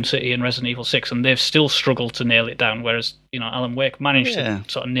Operation Raccoon City and Resident Evil 6, and they've still struggled to nail it down, whereas Alan Wake managed to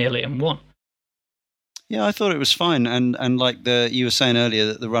sort of nail it in one. Yeah, I thought it was fine, and like you were saying earlier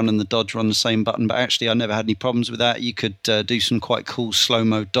that the run and the dodge were on the same button, but actually I never had any problems with that. You could do some quite cool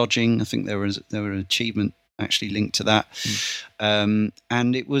slow-mo dodging. I think there were an achievement actually linked to that,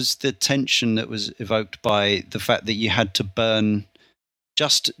 and it was the tension that was evoked by the fact that you had to burn.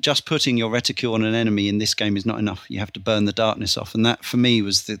 Just putting your reticule on an enemy in this game is not enough. You have to burn the darkness off, and that for me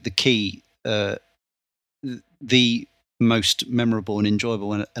was the key. The most memorable and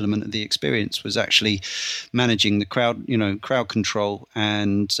enjoyable element of the experience was actually managing the crowd control,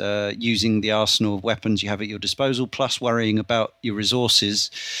 and using the arsenal of weapons you have at your disposal, plus worrying about your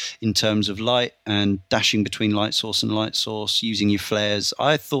resources in terms of light and dashing between light source and light source, using your flares.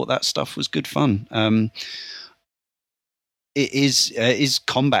 I thought that stuff was good fun. It is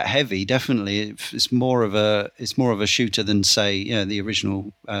combat heavy, definitely. It's more of a shooter than, say, the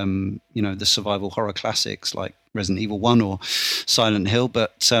original, the survival horror classics like Resident Evil 1 or Silent Hill.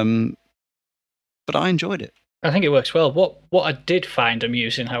 But I enjoyed it. I think it works well. What I did find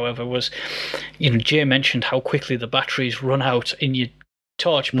amusing, however, was, Jay mentioned how quickly the batteries run out in your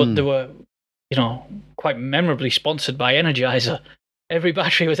torch, but they were, quite memorably sponsored by Energizer. Every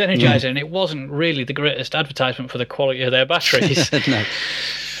battery was Energizer, and it wasn't really the greatest advertisement for the quality of their batteries. No.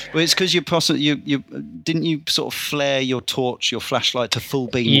 Well, it's because you didn't you sort of flare your torch, your flashlight to full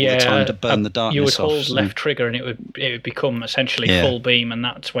beam all the time to burn the darkness off. You would hold left trigger, and it would become essentially full beam, and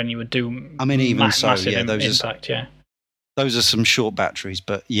that's when you would do. I mean, even massive impact. Those are some short batteries,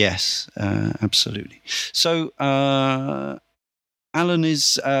 but yes, absolutely. So. Alan is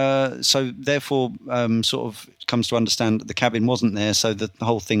so therefore sort of comes to understand that the cabin wasn't there, so the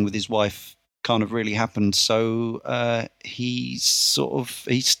whole thing with his wife can't have really happened. So he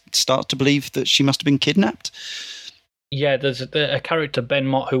starts to believe that she must have been kidnapped. Yeah, there's a character, Ben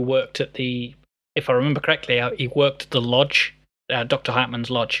Mott, who worked at the, if I remember correctly, he worked at the lodge, Dr. Hartman's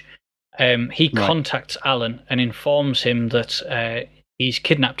lodge. He contacts Alan and informs him that he's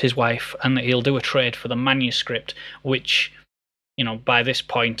kidnapped his wife and that he'll do a trade for the manuscript, which, by this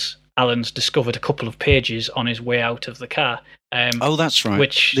point, Alan's discovered a couple of pages on his way out of the car. Oh, that's right.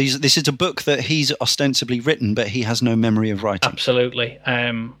 This is a book that he's ostensibly written, but he has no memory of writing. Absolutely.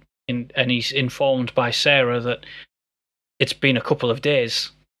 And he's informed by Sarah that it's been a couple of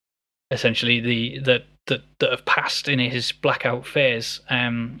days, essentially, that have passed in his blackout phase.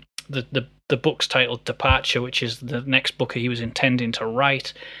 The book's titled Departure, which is the next book he was intending to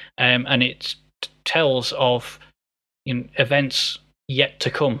write, and it tells of events yet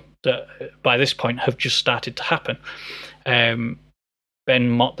to come that by this point have just started to happen. Ben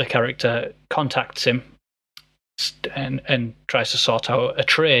Mott, the character, contacts him and tries to sort out a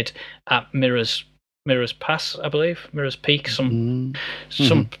trade at Mirror's Pass, I believe, Mirror's Peak, some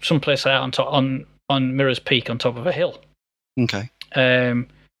place out on Mirror's Peak on top of a hill. Okay.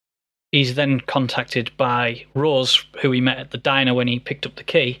 He's then contacted by Rose, who he met at the diner when he picked up the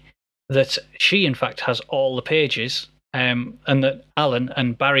key, that she in fact has all the pages, and that Alan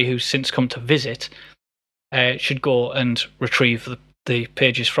and Barry, who's since come to visit, should go and retrieve the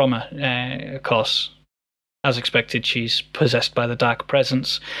pages from her. Of course, as expected, she's possessed by the dark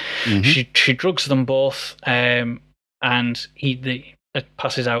presence. Mm-hmm. She drugs them both, and he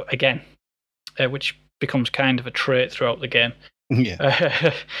passes out again, which becomes kind of a trait throughout the game.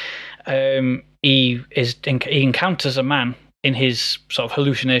 Yeah. He encounters a man in his sort of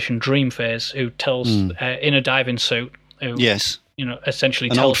hallucination dream phase who tells in a diving suit. Who, yes. Essentially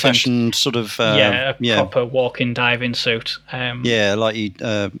an tells old-fashioned sort of proper walking diving suit.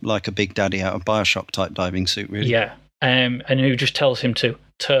 Like a Big Daddy out of BioShock type diving suit, really. Yeah, and who just tells him to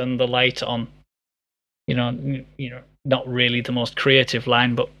turn the light on. Not really the most creative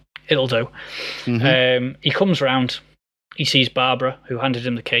line, but it'll do. Mm-hmm. He comes round. He sees Barbara, who handed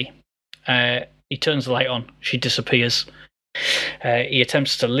him the key. He turns the light on. She disappears. He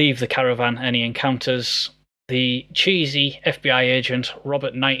attempts to leave the caravan, and he encounters the cheesy FBI agent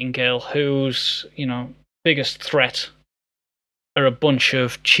Robert Nightingale, whose biggest threat are a bunch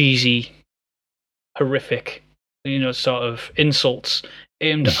of cheesy, horrific, sort of insults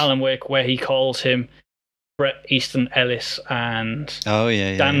aimed at Alan Wake, where he calls him Bret Easton Ellis and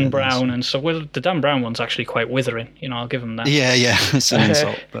Dan Brown, and so the Dan Brown one's actually quite withering. I'll give him that. Yeah, it's an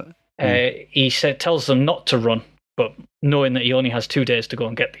insult, but he tells them not to run. But knowing that he only has 2 days to go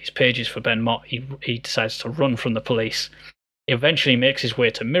and get these pages for Ben Mott, he decides to run from the police. He eventually makes his way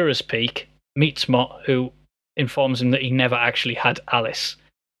to Mirror's Peak, meets Mott, who informs him that he never actually had Alice.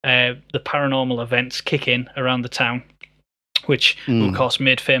 The paranormal events kick in around the town, which were, of course,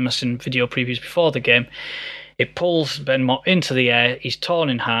 made famous in video previews before the game. It pulls Ben Mott into the air. He's torn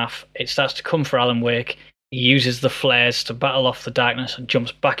in half. It starts to come for Alan Wake. He uses the flares to battle off the darkness and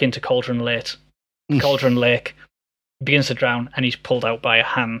jumps back into Cauldron Lake. Begins to drown, and he's pulled out by a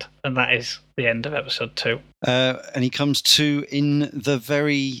hand, and that is the end of episode 2. And he comes to in the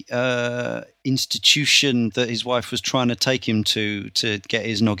very institution that his wife was trying to take him to get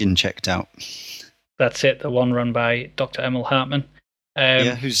his noggin checked out. That's it, the one run by Dr. Emil Hartman.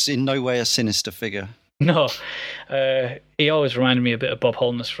 Who's in no way a sinister figure. No. He always reminded me a bit of Bob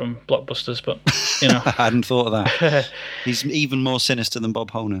Holness from Blockbusters, but, I hadn't thought of that. He's even more sinister than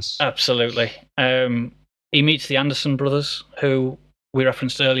Bob Holness. Absolutely. He meets the Anderson brothers, who we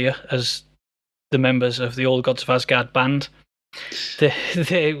referenced earlier as the members of the Old Gods of Asgard band.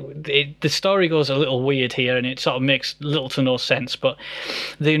 The story goes a little weird here, and it sort of makes little to no sense, but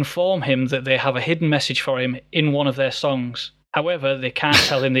they inform him that they have a hidden message for him in one of their songs. However, they can't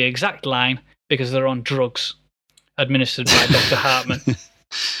tell him the exact line because they're on drugs administered by Dr. Hartman.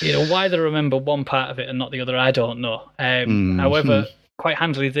 Why they remember one part of it and not the other, I don't know. However, quite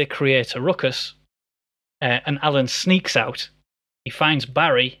handily, they create a ruckus. And Alan sneaks out. He finds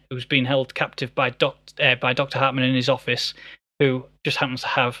Barry, who's been held captive by Dr. Hartman in his office, who just happens to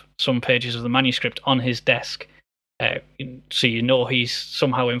have some pages of the manuscript on his desk. So he's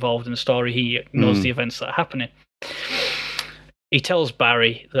somehow involved in the story. He knows the events that are happening. He tells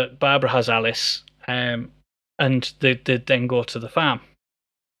Barry that Barbara has Alice, and they then go to the farm,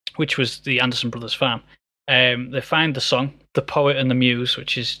 which was the Anderson Brothers farm. They find the song, The Poet and the Muse,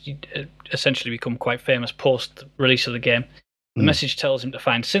 which is essentially become quite famous post-release of the game. The message tells him to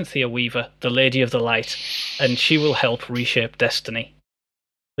find Cynthia Weaver, the Lady of the Light, and she will help reshape destiny.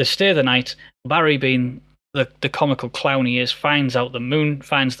 They stay the night. Barry, being the comical clown he is, finds the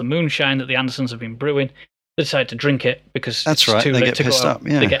moonshine that the Andersons have been brewing. They decide to drink it because it's too late to go out. Up,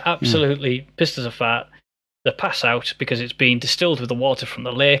 yeah. They get absolutely pissed as a fart. They pass out because it's being distilled with the water from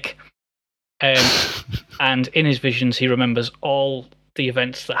the lake. And in his visions, he remembers all the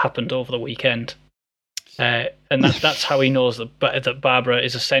events that happened over the weekend. And that's how he knows that Barbara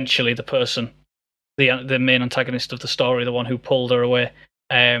is essentially the person, the main antagonist of the story, the one who pulled her away.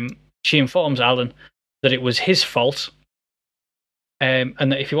 She informs Alan that it was his fault, and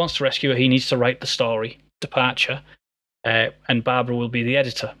that if he wants to rescue her, he needs to write the story, Departure, and Barbara will be the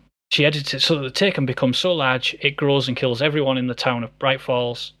editor. She edits it so that the taken becomes so large it grows and kills everyone in the town of Bright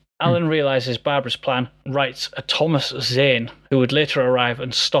Falls. Alan realizes Barbara's plan, writes a Thomas Zane, who would later arrive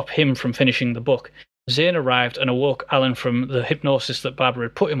and stop him from finishing the book. Zane arrived and awoke Alan from the hypnosis that Barbara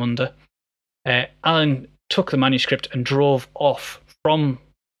had put him under. Alan took the manuscript and drove off from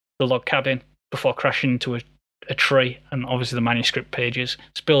the log cabin before crashing into a tree, and obviously the manuscript pages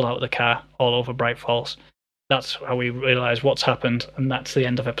spilled out of the car all over Bright Falls. That's how we realise what's happened, and that's the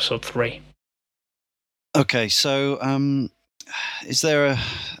end of episode 3. Okay, so is there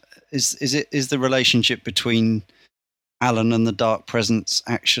is the relationship between Alan and the Dark Presence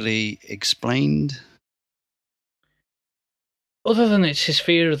actually explained? Other than it's his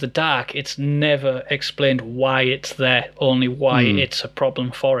fear of the dark, it's never explained why it's there, only why it's a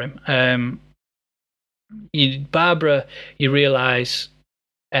problem for him. Barbara, you realise,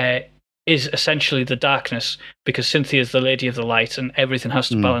 is essentially the darkness, because Cynthia's the Lady of the Light and everything has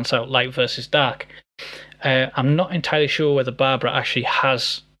to balance out light versus dark. I'm not entirely sure whether Barbara actually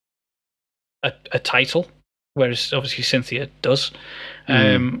has a title, whereas obviously Cynthia does.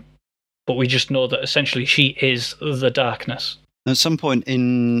 But we just know that essentially she is the darkness. At some point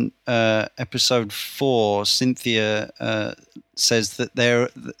in episode 4, Cynthia says that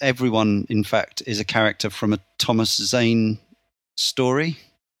everyone, in fact, is a character from a Thomas Zane story.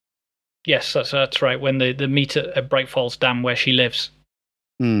 Yes, that's right. When they meet at Bright Falls Dam, where she lives,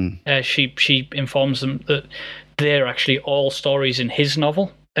 she informs them that they're actually all stories in his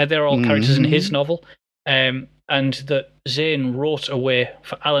novel. They're all characters in his novel, and that Zane wrote a way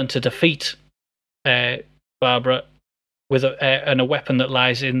for Alan to defeat Barbara with a weapon that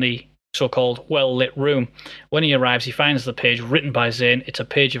lies in the so-called well-lit room. When he arrives, he finds the page written by Zane. It's a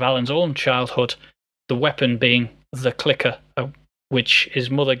page of Alan's own childhood, the weapon being the clicker, which his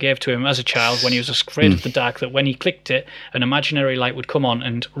mother gave to him as a child when he was afraid of the dark, that when he clicked it, an imaginary light would come on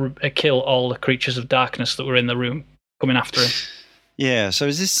and kill all the creatures of darkness that were in the room coming after him. Yeah, so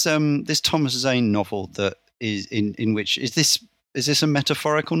is this Thomas Zane novel that is in which is this a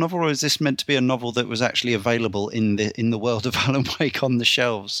metaphorical novel, or is this meant to be a novel that was actually available in the world of Alan Wake on the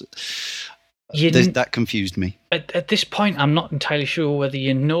shelves? That confused me. At this point, I'm not entirely sure whether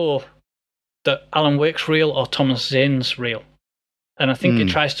you know that Alan Wake's real or Thomas Zane's real. And I think it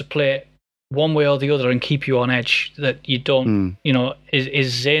tries to play it one way or the other and keep you on edge, that you don't,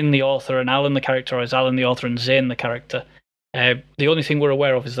 is Zane the author and Alan the character, or is Alan the author and Zane the character? The only thing we're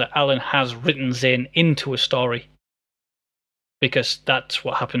aware of is that Alan has written Zane into a story, because that's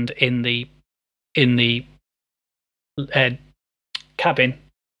what happened in the cabin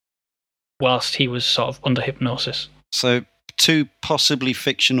whilst he was sort of under hypnosis. So 2 possibly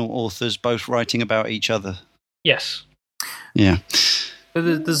fictional authors both writing about each other. Yes. Yeah.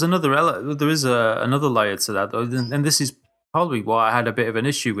 But there's another another layer to that, though, and this is probably why I had a bit of an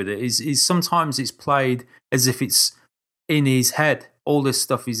issue with it. Is sometimes it's played as if it's in his head. All this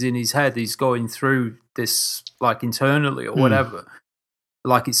stuff is in his head. He's going through this like internally or whatever.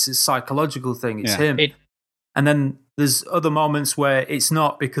 Like it's a psychological thing. It's him. And then there's other moments where it's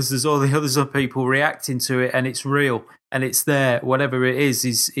not, because there's all the other people reacting to it, and it's real and it's there. Whatever it is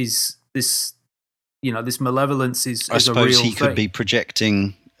this. This malevolence is I suppose a real he thing. could be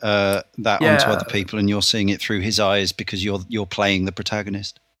projecting that onto other people, and you're seeing it through his eyes because you're playing the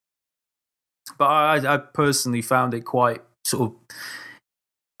protagonist. But I personally found it quite sort of.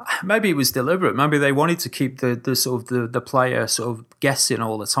 Maybe it was deliberate. Maybe they wanted to keep the sort of the player sort of guessing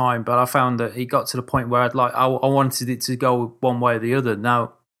all the time. But I found that it got to the point where I wanted it to go one way or the other.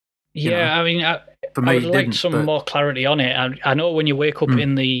 Now, I mean, for me, I would like some more clarity on it. I know when you wake up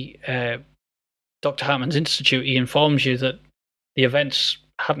in the Dr. Hartman's Institute, he informs you that the events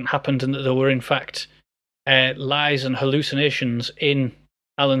hadn't happened and that there were, in fact, lies and hallucinations in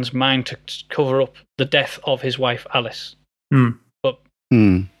Alan's mind to cover up the death of his wife, Alice. But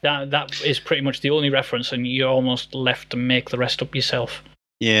that is pretty much the only reference, and you're almost left to make the rest up yourself.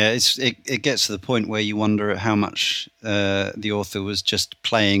 Yeah, it gets to the point where you wonder how much the author was just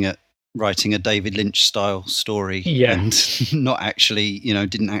playing at writing a David Lynch style story and not actually,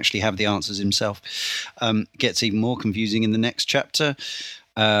 didn't actually have the answers himself. Gets even more confusing in the next chapter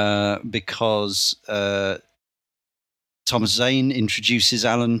because Thomas Zane introduces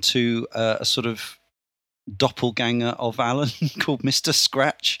Alan to a sort of doppelganger of Alan called Mr.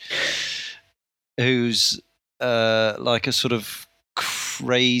 Scratch, who's like a sort of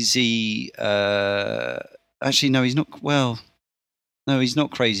crazy. Actually, no, he's not. Well, no, he's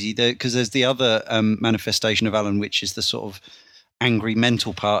not crazy. Because there's the other manifestation of Alan, which is the sort of angry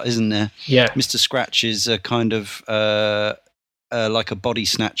mental part, isn't there? Yeah. Mr. Scratch is a kind of like a body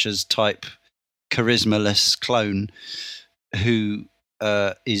snatchers type, charismaless clone who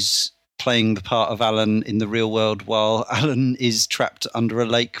is playing the part of Alan in the real world while Alan is trapped under a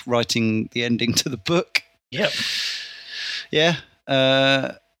lake writing the ending to the book. Yep. Yeah.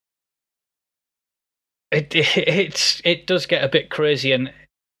 It does get a bit crazy, and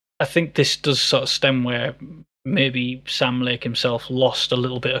I think this does sort of stem where maybe Sam Lake himself lost a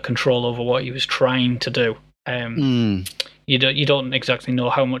little bit of control over what he was trying to do. You don't exactly know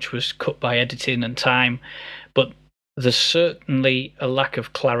how much was cut by editing and time, but there's certainly a lack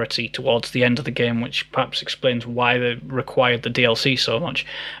of clarity towards the end of the game, which perhaps explains why they required the DLC so much.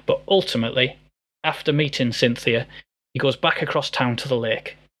 But ultimately, after meeting Cynthia, he goes back across town to the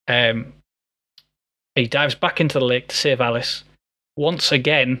lake. He dives back into the lake to save Alice. Once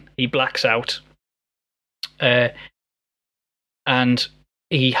again, he blacks out. And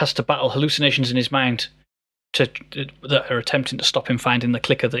he has to battle hallucinations in his mind that are attempting to stop him finding the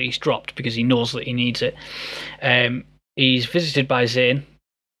clicker that he's dropped because he knows that he needs it. He's visited by Zane,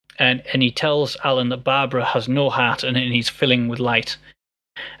 and he tells Alan that Barbara has no heart and he's filling with light.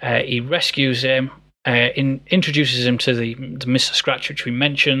 He rescues him, introduces him to the Mr. Scratch, which we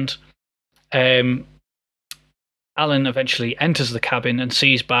mentioned. Alan eventually enters the cabin and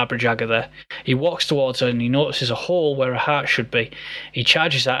sees Barbara Jagger there. He walks towards her and he notices a hole where her heart should be. He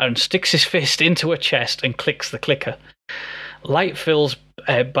charges at her and sticks his fist into her chest and clicks the clicker. Light fills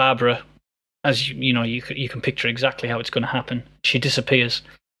Barbara, as you can picture exactly how it's going to happen. She disappears.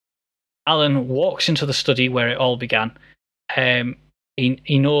 Alan walks into the study where it all began. He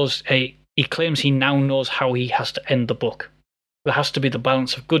claims he now knows how he has to end the book. There has to be the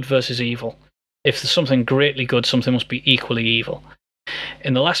balance of good versus evil. If there's something greatly good, something must be equally evil.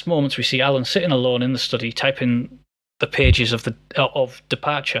 In the last moments, we see Alan sitting alone in the study, typing the pages of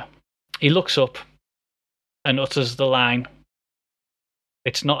Departure. He looks up and utters the line,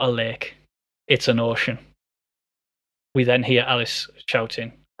 "It's not a lake, it's an ocean." We then hear Alice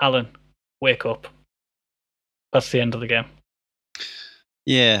shouting, "Alan, wake up." That's the end of the game.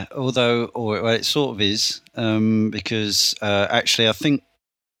 Yeah, although it sort of is, because actually I think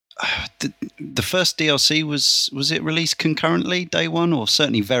the first DLC was it released concurrently day one, or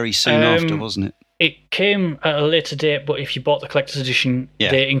certainly very soon after, wasn't it? It came at a later date, but if you bought the collector's edition,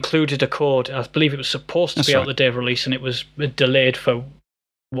 they included a code. I believe it was supposed to be out the day of release, and it was delayed for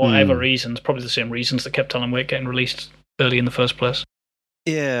whatever reasons, probably the same reasons that kept Alan Wake getting released early in the first place.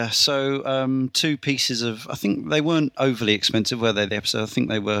 Yeah, so 2 pieces of, I think they weren't overly expensive, were they, the episode? I think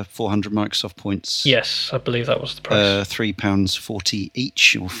they were 400 Microsoft points. Yes, I believe that was the price. £3.40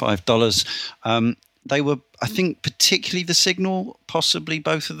 each, or $5. They were, I think, particularly the Signal, possibly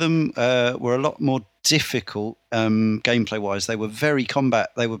both of them, were a lot more difficult gameplay-wise. They were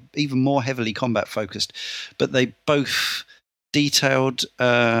they were even more heavily combat-focused, but they both detailed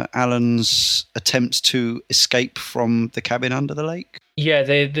Alan's attempts to escape from the cabin under the lake. Yeah,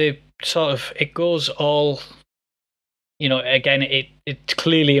 they sort of, it goes all, again, it's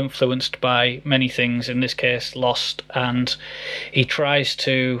clearly influenced by many things, in this case, Lost, and he tries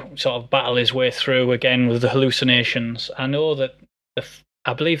to sort of battle his way through again with the hallucinations. I know that,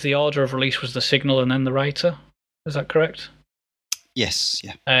 I believe the order of release was the Signal and then the Writer. Is that correct? Yes,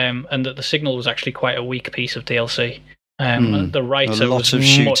 yeah. And that the Signal was actually quite a weak piece of DLC. The Writer was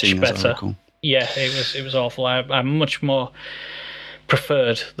much better. Yeah, it was awful. I much more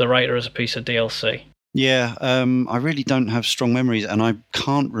preferred the Writer as a piece of DLC. Yeah, I really don't have strong memories, and I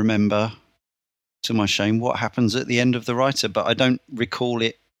can't remember, to my shame, what happens at the end of the Writer, but I don't recall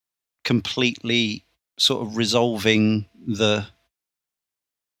it completely sort of resolving the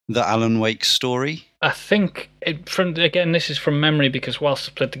Alan Wake story. I think, this is from memory, because whilst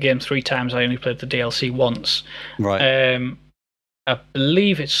I played the game 3 times, I only played the DLC once. Right. I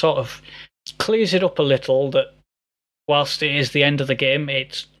believe it sort of clears it up a little, that whilst it is the end of the game,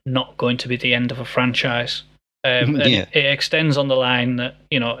 it's not going to be the end of a franchise. It extends on the line that,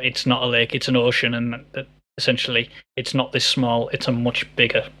 it's not a lake, it's an ocean, and that essentially it's not this small, it's a much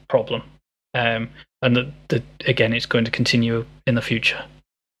bigger problem. And that again, it's going to continue in the future.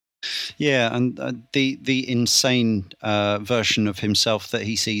 Yeah, and the insane version of himself that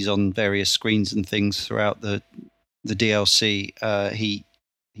he sees on various screens and things throughout the DLC,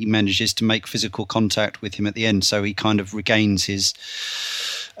 he manages to make physical contact with him at the end, so he kind of regains his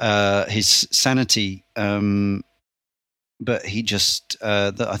his sanity. But he just,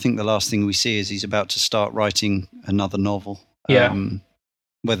 I think the last thing we see is he's about to start writing another novel. Yeah.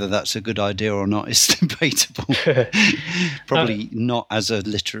 Whether that's a good idea or not is debatable. Probably not as a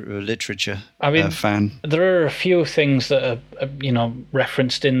literature fan. There are a few things that are,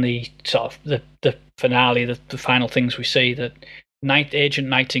 referenced in the sort of the finale, the final things we see. That Agent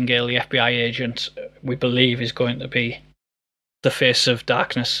Nightingale, the FBI agent, we believe is going to be the face of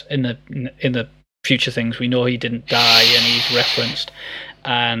darkness in the future things. We know he didn't die, and he's referenced,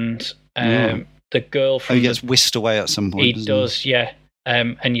 and the girl from he gets whisked away at some point. He does, yeah.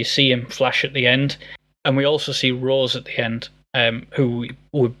 And you see him flash at the end, and we also see Rose at the end, who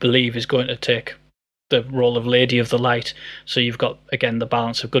we believe is going to take the role of Lady of the Light. So you've got again the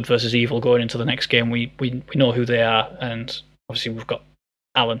balance of good versus evil going into the next game. We know who they are, and obviously we've got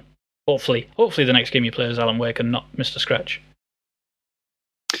Alan. Hopefully the next game you play is Alan Wake and not Mr. Scratch.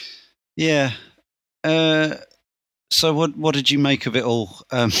 Yeah. So what did you make of it all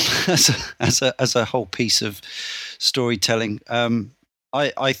as a whole piece of storytelling?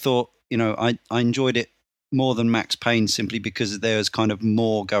 I thought, I enjoyed it more than Max Payne simply because there's kind of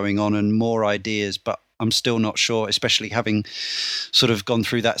more going on and more ideas, but I'm still not sure, especially having sort of gone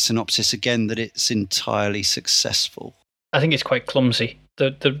through that synopsis again, that it's entirely successful. I think it's quite clumsy.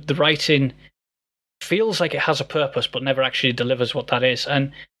 The writing feels like it has a purpose, but never actually delivers what that is.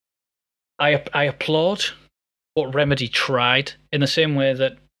 And I applaud what Remedy tried, in the same way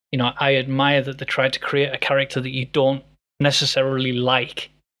that, I admire that they tried to create a character that you don't necessarily like.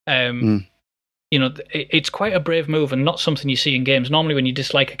 It's quite a brave move and not something you see in games. Normally when you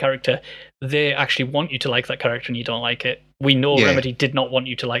dislike a character, they actually want you to like that character and you don't like it. We know Remedy did not want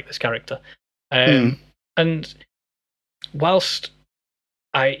you to like this character. And whilst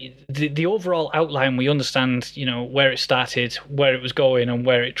the overall outline, we understand, where it started, where it was going, and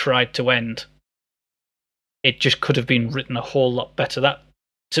where it tried to end. It just could have been written a whole lot better. That,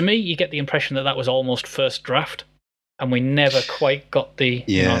 to me, you get the impression that was almost first draft, and we never quite got the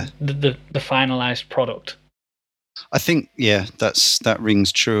the finalized product. I think that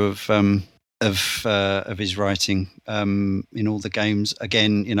rings true of his writing in all the games.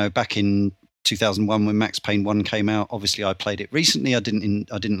 Again, back in 2001 when Max Payne 1 came out, obviously I played it recently. I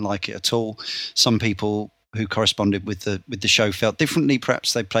didn't like it at all. Some people who corresponded with the show felt differently.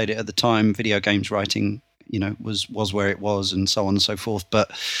 Perhaps they played it at the time. Video games writing, was where it was, and so on and so forth.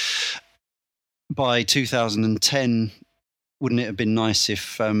 But by 2010, wouldn't it have been nice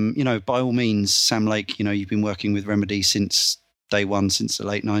if, by all means, Sam Lake, you've been working with Remedy since day one, since the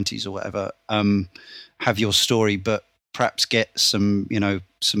late 90s or whatever, have your story, but perhaps get some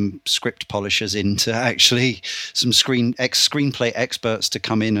script polishers in to actually some screenplay experts to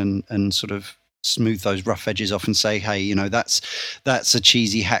come in and sort of smooth those rough edges off and say, hey, that's a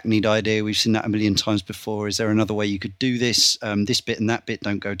cheesy, hackneyed idea. We've seen that a million times before. Is there another way you could do this? This bit and that bit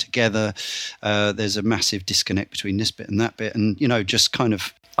don't go together. There's a massive disconnect between this bit and that bit. And, just kind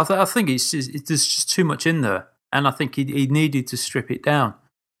of... I think there's just too much in there. And I think he needed to strip it down.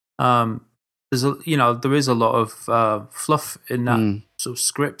 There is a lot of fluff in that sort of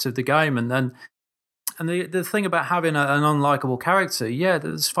script of the game. And the thing about having an unlikable character,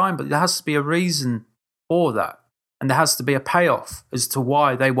 that's fine, but there has to be a reason for that. And there has to be a payoff as to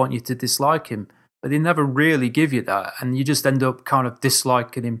why they want you to dislike him. But they never really give you that. And you just end up kind of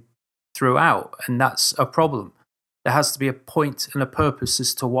disliking him throughout. And that's a problem. There has to be a point and a purpose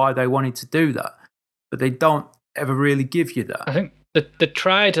as to why they wanted to do that. But they don't ever really give you that. I think they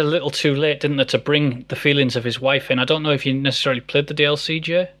tried a little too late, didn't they, to bring the feelings of his wife in. I don't know if you necessarily played the DLC,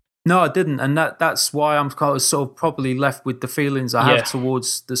 Jay. No, I didn't, and that's why I'm kind of sort of probably left with the feelings I have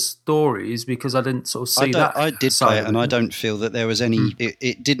towards the stories, because I didn't sort of see that. I did play it, and I don't feel that there was any.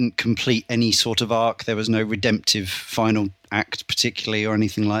 It didn't complete any sort of arc. There was no redemptive final act, particularly, or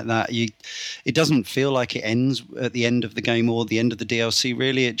anything like that. It doesn't feel like it ends at the end of the game or the end of the DLC.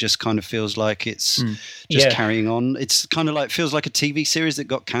 Really, it just kind of feels like it's just carrying on. It's kind of like feels like a TV series that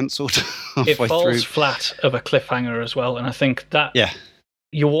got cancelled halfway through. It falls flat of a cliffhanger as well, and I think that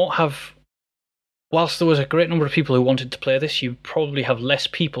you won't have. Whilst there was a great number of people who wanted to play this, you probably have less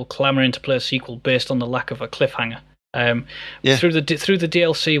people clamoring to play a sequel based on the lack of a cliffhanger. Through the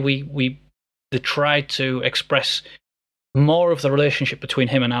DLC, they tried to express more of the relationship between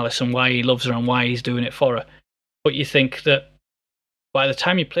him and Alice and why he loves her and why he's doing it for her. But you think that by the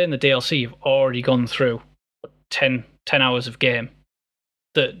time you play in the DLC, you've already gone through 10 hours of game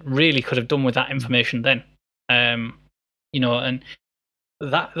that really could have done with that information then. And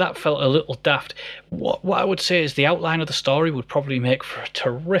that felt a little daft. What I would say is the outline of the story would probably make for a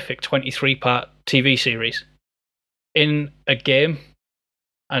terrific 23-part TV series. In a game,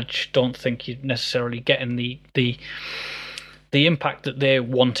 I just don't think you're necessarily getting the impact that they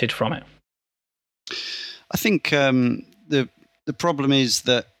wanted from it. I think the problem is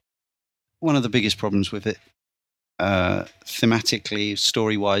that one of the biggest problems with it, thematically,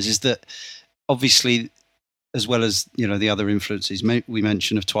 story-wise, is that obviously, as well as the other influences we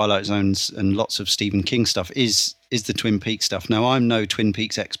mentioned of Twilight Zones and lots of Stephen King stuff, is the Twin Peaks stuff. Now, I'm no Twin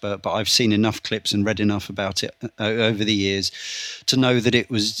Peaks expert, but I've seen enough clips and read enough about it over the years to know that it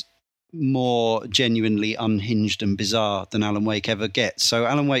was more genuinely unhinged and bizarre than Alan Wake ever gets. So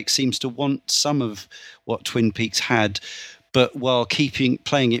Alan Wake seems to want some of what Twin Peaks had, but while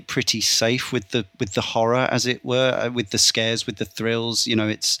playing it pretty safe with the horror, as it were, with the scares, with the thrills.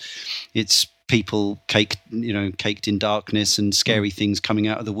 It's people caked in darkness and scary things coming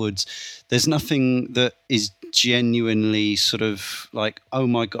out of the woods. There's nothing that is genuinely sort of like, oh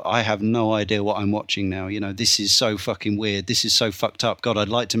my God, I have no idea what I'm watching now. This is so fucking weird. This is so fucked up. God, I'd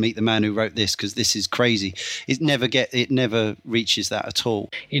like to meet the man who wrote this because this is crazy. It never reaches that at all.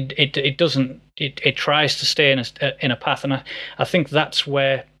 It doesn't. It tries to stay in a path, and I think that's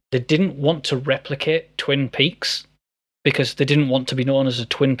where they didn't want to replicate Twin Peaks because they didn't want to be known as a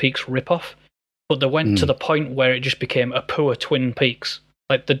Twin Peaks ripoff. But they went to the point where it just became a poor Twin Peaks.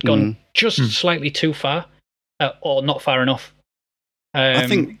 Like they'd gone just slightly too far, or not far enough. I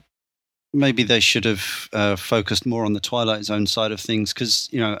think maybe they should have focused more on the Twilight Zone side of things, because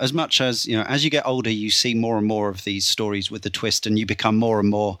as much as as you get older, you see more and more of these stories with the twist, and you become more and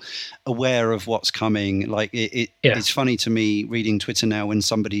more aware of what's coming. Like it's funny to me reading Twitter now when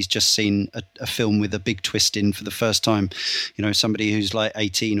somebody's just seen a film with a big twist in for the first time. Somebody who's like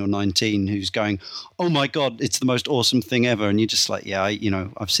 18 or 19 who's going, "Oh my God, it's the most awesome thing ever," and you're just like, "Yeah,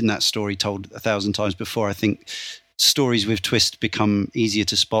 I've seen that story told 1,000 times before." I think stories with twists become easier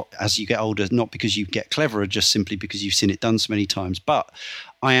to spot as you get older, not because you get cleverer, just simply because you've seen it done so many times. But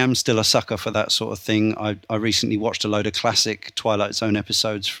I am still a sucker for that sort of thing. I recently watched a load of classic Twilight Zone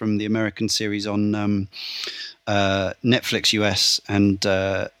episodes from the American series on Netflix US, and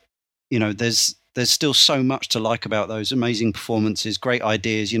there's still so much to like about those. Amazing performances, great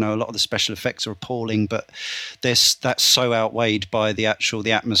ideas. A lot of the special effects are appalling, but that's so outweighed by the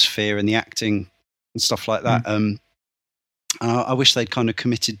atmosphere and the acting and stuff like that. I wish they'd kind of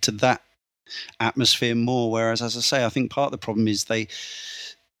committed to that atmosphere more. Whereas, as I say, I think part of the problem is they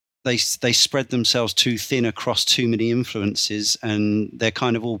spread themselves too thin across too many influences, and they're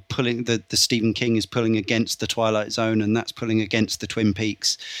kind of all pulling. The Stephen King is pulling against the Twilight Zone, and that's pulling against the Twin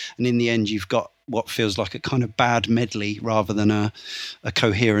Peaks. And in the end, you've got what feels like a kind of bad medley rather than a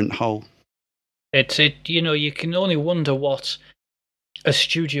coherent whole. You can only wonder what a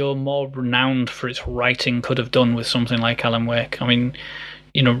studio more renowned for its writing could have done with something like Alan Wake. I mean,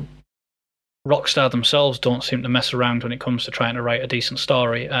 Rockstar themselves don't seem to mess around when it comes to trying to write a decent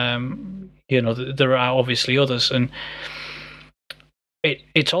story. There are obviously others, and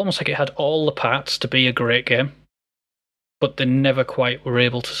it's almost like it had all the parts to be a great game, but they never quite were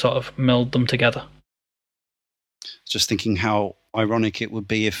able to sort of meld them together. Just thinking how ironic it would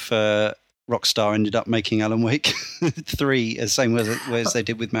be if Rockstar ended up making Alan Wake 3, the same way as they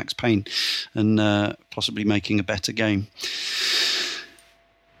did with Max Payne, and possibly making a better game.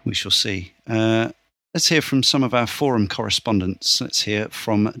 We shall see. Let's hear from some of our forum correspondents. Let's hear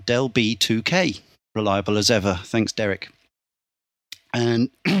from Del B2K, reliable as ever. Thanks, Derek. And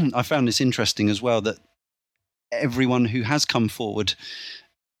I found this interesting as well, that everyone who has come forward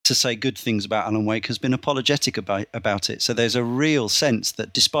to say good things about Alan Wake has been apologetic about it. So there's a real sense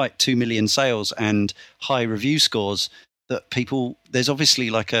that despite 2 million sales and high review scores, that there's obviously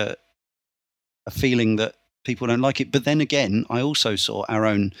like a feeling that people don't like it. But then again, I also saw our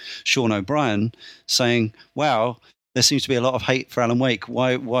own Sean O'Brien saying, wow, there seems to be a lot of hate for Alan Wake.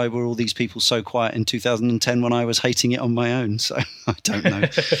 Why were all these people so quiet in 2010 when I was hating it on my own? So I don't know.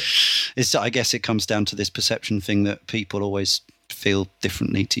 I guess it comes down to this perception thing that people always feel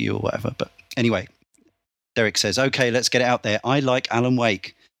differently to you or whatever. But anyway, Derek says, okay, let's get it out there. I like Alan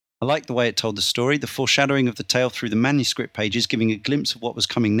Wake. I like the way it told the story, the foreshadowing of the tale through the manuscript pages, giving a glimpse of what was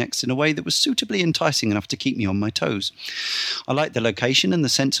coming next in a way that was suitably enticing enough to keep me on my toes. I liked the location and the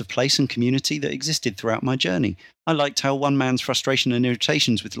sense of place and community that existed throughout my journey. I liked how one man's frustration and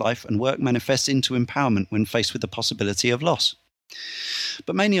irritations with life and work manifest into empowerment when faced with the possibility of loss.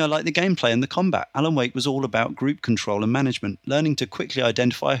 But mainly I like the gameplay and the combat. Alan Wake was all about group control and management, learning to quickly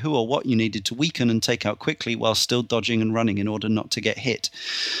identify who or what you needed to weaken and take out quickly while still dodging and running in order not to get hit.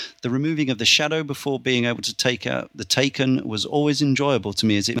 The removing of the shadow before being able to take out the taken was always enjoyable to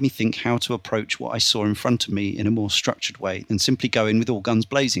me, as it made me think how to approach what I saw in front of me in a more structured way than simply go in with all guns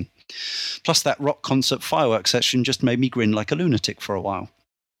blazing. Plus that rock concert fireworks section just made me grin like a lunatic for a while.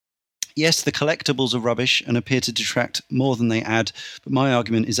 Yes, the collectibles are rubbish and appear to detract more than they add, but my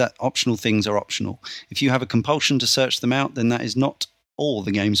argument is that optional things are optional. If you have a compulsion to search them out, then that is not all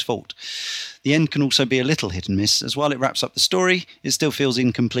the game's fault. The end can also be a little hit and miss, as while it wraps up the story, it still feels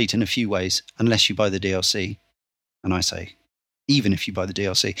incomplete in a few ways, unless you buy the DLC. And I say, even if you buy the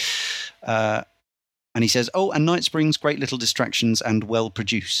DLC. And he says, and Night Springs, great little distractions and well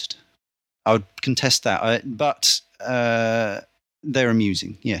produced. I would contest that, but they're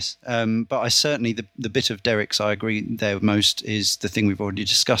amusing, yes. But I certainly, the bit of Derek's I agree there most is the thing we've already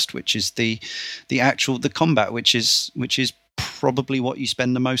discussed, which is the combat, which is probably what you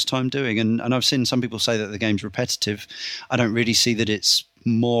spend the most time doing. And I've seen some people say that the game's repetitive. I don't really see that it's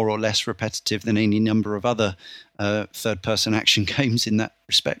more or less repetitive than any number of other third-person action games in that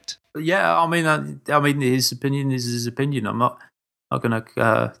respect. Yeah, I mean, his opinion is his opinion. I'm not going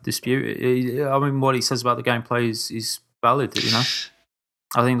to dispute it. I mean, what he says about the gameplay is valid. You know,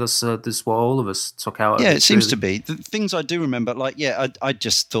 I think that's what all of us took out. Yeah, of it seems to be. The things I do remember, like, I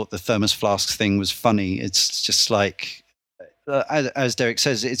just thought the thermos flask thing was funny. It's just like, as Derek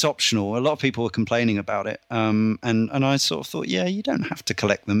says, it's optional. A lot of people were complaining about it, and I sort of thought, yeah, you don't have to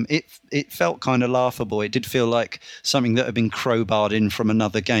collect them. It felt kind of laughable. It did feel like something that had been crowbarred in from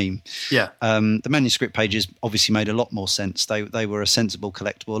another game. Yeah. The manuscript pages obviously made a lot more sense. They were a sensible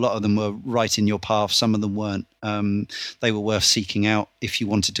collectible. A lot of them were right in your path. Some of them weren't. They were worth seeking out if you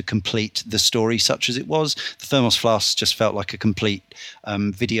wanted to complete the story, such as it was. The thermos flasks just felt like a complete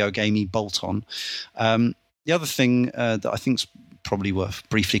video gamey bolt-on. The other thing that I think is probably worth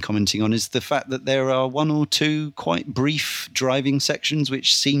briefly commenting on is the fact that there are one or two quite brief driving sections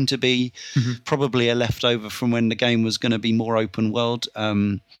which seem to be probably a leftover from when the game was going to be more open world.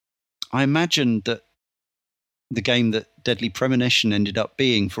 I imagine that the game that Deadly Premonition ended up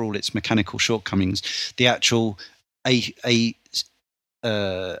being, for all its mechanical shortcomings, the actual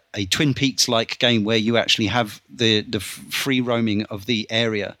a Twin Peaks-like game where you actually have the free roaming of the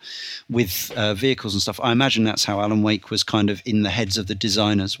area with vehicles and stuff. I imagine that's how Alan Wake was kind of in the heads of the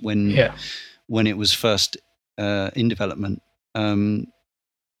designers when it was first in development. And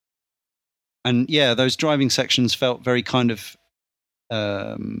yeah, those driving sections felt very kind of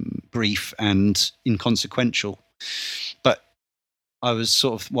brief and inconsequential. But I was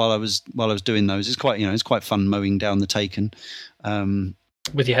sort of while I was doing those, it's quite fun mowing down the Taken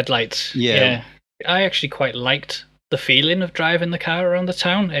with your headlights. Yeah, I actually quite liked the feeling of driving the car around the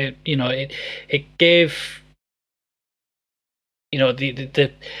town. It gave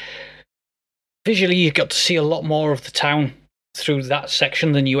the visually you got to see a lot more of the town through that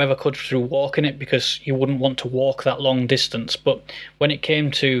section than you ever could through walking it, because you wouldn't want to walk that long distance. But when it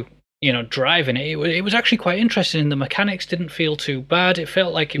came to driving it, it was actually quite interesting. The mechanics didn't feel too bad. It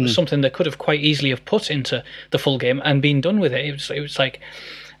felt like it was something they could have quite easily have put into the full game and been done with it. It was like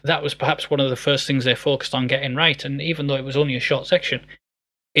that was perhaps one of the first things they focused on getting right. And even though it was only a short section,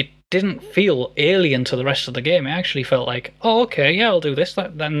 it didn't feel alien to the rest of the game. It actually felt like, oh, okay, yeah, I'll do this.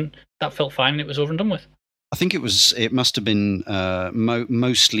 Then that felt fine, and it was over and done with. I think it must have been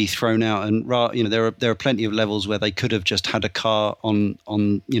mostly thrown out, and there are plenty of levels where they could have just had a car on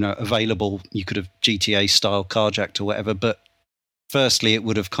available. You could have GTA style carjacked or whatever, but firstly, it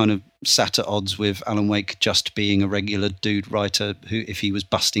would have kind of sat at odds with Alan Wake just being a regular dude writer who, if he was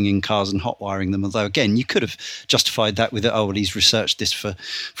busting in cars and hot wiring them, although again, you could have justified that with he's researched this for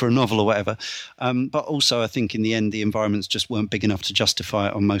a novel or whatever. But also, I think in the end, the environments just weren't big enough to justify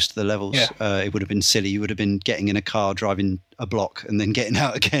it on most of the levels. Yeah. It would have been silly. You would have been getting in a car, driving a block, and then getting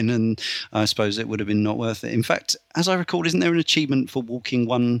out again, and I suppose it would have been not worth it. In fact, as I recall, isn't there an achievement for walking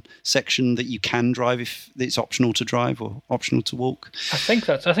one section that you can drive if it's optional to drive or optional to walk? I think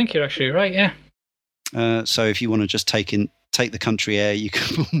you're actually right, yeah. So if you want to just take the country air, you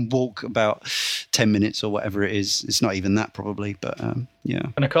can walk about 10 minutes or whatever it is. It's not even that probably, but yeah.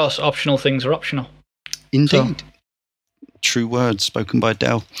 And of course, optional things are optional. Indeed. True words spoken by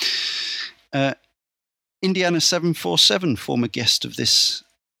Dell. Indiana 747, former guest of this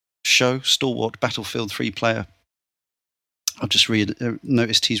show, stalwart Battlefield 3 player. I've just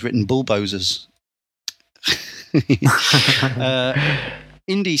noticed he's written bulldozers.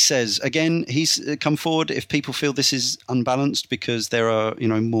 Indy says, again, he's come forward if people feel this is unbalanced because there are,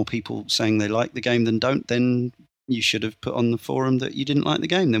 more people saying they like the game than don't, then, you should have put on the forum that you didn't like the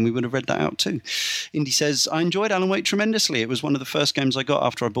game. Then we would have read that out too. Indy says, I enjoyed Alan Wake tremendously. It was one of the first games I got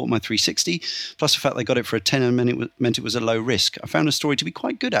after I bought my 360. Plus the fact they got it for a tenner meant it was a low risk. I found the story to be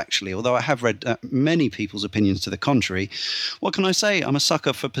quite good, actually, although I have read many people's opinions to the contrary. What can I say? I'm a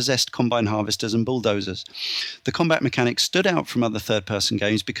sucker for possessed combine harvesters and bulldozers. The combat mechanics stood out from other third-person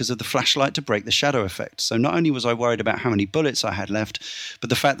games because of the flashlight to break the shadow effect. So not only was I worried about how many bullets I had left, but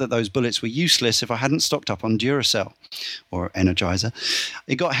the fact that those bullets were useless if I hadn't stocked up on Duracell or Energizer.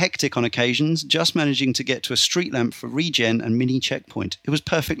 It got hectic on occasions, just managing to get to a street lamp for regen and mini checkpoint. It was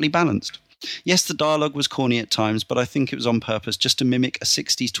perfectly balanced. Yes, the dialogue was corny at times, but I think it was on purpose just to mimic a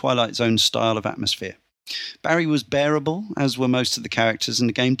 60s Twilight Zone style of atmosphere. Barry was bearable, as were most of the characters, and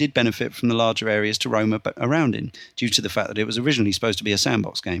the game did benefit from the larger areas to roam around in, due to the fact that it was originally supposed to be a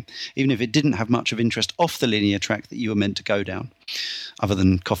sandbox game, even if it didn't have much of interest off the linear track that you were meant to go down, other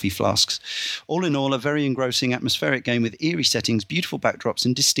than coffee flasks. All in all, a very engrossing atmospheric game with eerie settings, beautiful backdrops,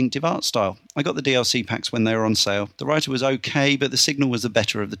 and distinctive art style. I got the DLC packs when they were on sale. The writer was okay, but the Signal was the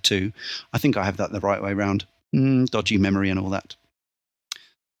better of the two. I think I have that the right way round. Dodgy memory and all that.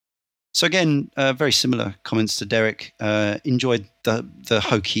 So again, very similar comments to Derek. Enjoyed the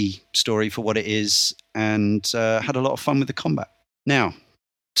hokey story for what it is, and had a lot of fun with the combat. Now,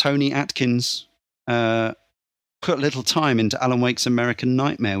 Tony Atkins put a little time into Alan Wake's American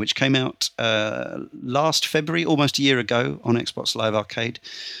Nightmare, which came out last February, almost a year ago, on Xbox Live Arcade.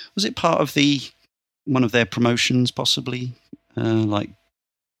 Was it part of one of their promotions, possibly, like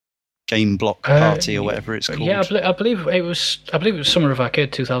Game Block Party or whatever it's called? Yeah, I believe it was Summer of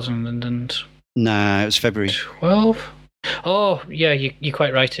Arcade 2012. Nah, it was February. Oh, yeah, you're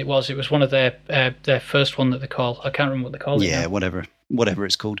quite right. It was one of their first one that they call. I can't remember what they called it. Yeah, whatever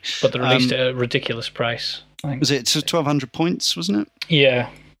it's called. But they released it at a ridiculous price. Was it 1,200 points? Wasn't it? Yeah.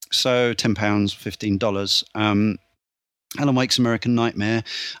 So £10, $15. Alan Wake's American Nightmare.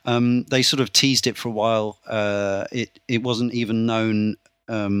 They sort of teased it for a while. It wasn't even known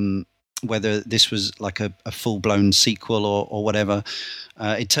whether this was like a full-blown sequel or whatever.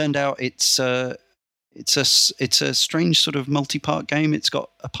 It turned out it's a strange sort of multi-part game. It's got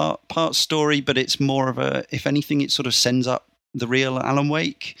a part story, but it's more of if anything, it sort of sends up the real Alan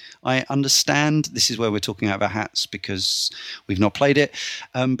Wake. I understand this is where we're talking out of our hats because we've not played it.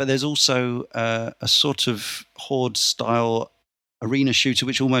 But there's also a sort of Horde-style arena shooter,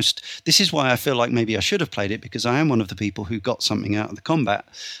 which this is why I feel like maybe I should have played it, because I am one of the people who got something out of the combat.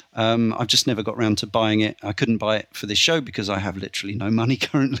 I've just never got around to buying it. I couldn't buy it for this show because I have literally no money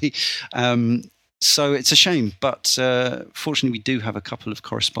currently. So it's a shame, but fortunately we do have a couple of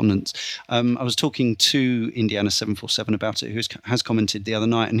correspondents. I was talking to Indiana747 about it, who has commented the other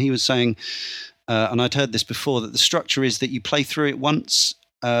night, and he was saying, and I'd heard this before, that the structure is that you play through it once,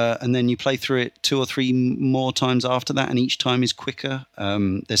 and then you play through it 2 or 3 more times after that, and each time is quicker.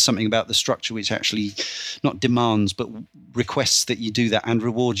 There's something about the structure which actually not demands, but requests that you do that and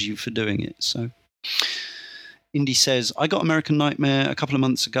rewards you for doing it. So Indy says, I got American Nightmare a couple of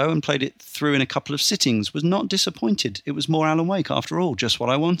months ago and played it through in a couple of sittings. Was not disappointed. It was more Alan Wake after all, just what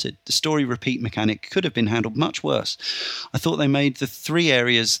I wanted. The story repeat mechanic could have been handled much worse. I thought they made the 3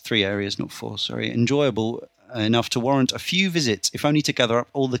 areas, not 4, enjoyable enough to warrant a few visits, if only to gather up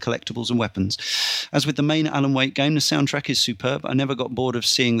all the collectibles and weapons. As with the main Alan Wake game, the soundtrack is superb. I never got bored of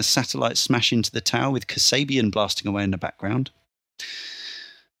seeing the satellite smash into the tower with Kasabian blasting away in the background.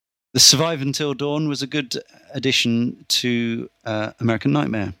 The Survive Until Dawn was a good addition to American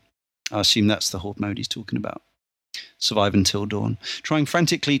Nightmare. I assume that's the Horde mode he's talking about. Survive Until Dawn. Trying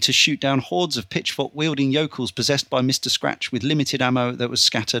frantically to shoot down hordes of pitchfork-wielding yokels possessed by Mr. Scratch with limited ammo that was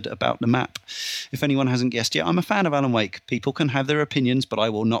scattered about the map. If anyone hasn't guessed yet, I'm a fan of Alan Wake. People can have their opinions, but I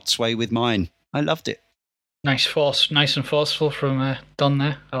will not sway with mine. I loved it. Nice and forceful from Don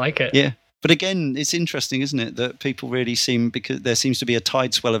there. I like it. Yeah. But again, it's interesting, isn't it, that people really because there seems to be a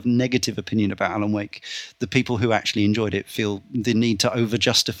tideswell of negative opinion about Alan Wake. The people who actually enjoyed it feel the need to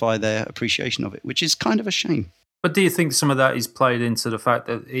over-justify their appreciation of it, which is kind of a shame. But do you think some of that is played into the fact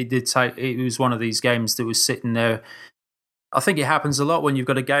that it was one of these games that was sitting there? I think it happens a lot when you've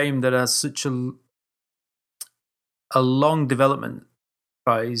got a game that has such a long development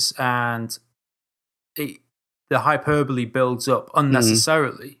phase, and the hyperbole builds up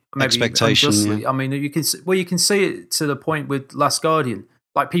unnecessarily. Maybe expectation. Unjustly. Yeah. I mean, you can see it to the point with Last Guardian.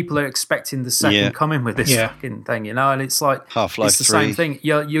 Like, people are expecting the second coming with this fucking thing, and it's like Half-Life it's the 3. same thing.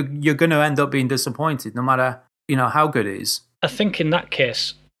 You're going to end up being disappointed, no matter how good it is. I think in that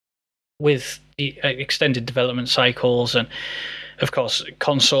case, with the extended development cycles and, of course,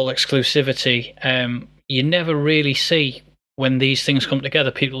 console exclusivity, you never really see when these things come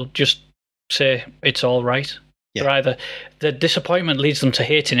together. People just say it's all right. Yeah. They're either the disappointment leads them to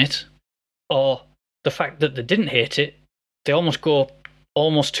hating it, or the fact that they didn't hate it, they almost go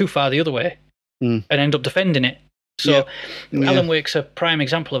almost too far the other way and end up defending it. So Alan Wake's a prime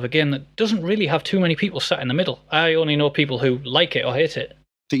example of a game that doesn't really have too many people sat in the middle. I only know people who like it or hate it. I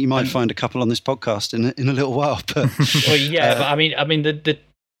think you might find a couple on this podcast in a little while. But well, yeah, but I mean,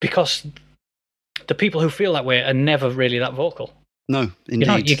 because the people who feel that way are never really that vocal. No,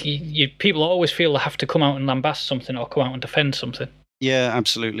 indeed. You people always feel they have to come out and lambast something or come out and defend something. Yeah,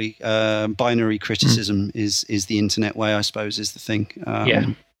 absolutely. Binary criticism is the internet way, I suppose, is the thing.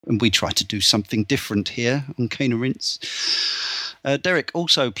 And we try to do something different here on Cane and Rinse. Derek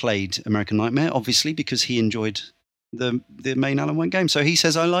also played American Nightmare, obviously, because he enjoyed the main Alan Wake game. So he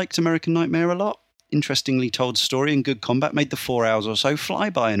says, I liked American Nightmare a lot. Interestingly told story and good combat made the 4 hours or so fly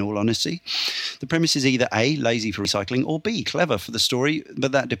by, in all honesty. The premise is either A, lazy for recycling, or B, clever for the story,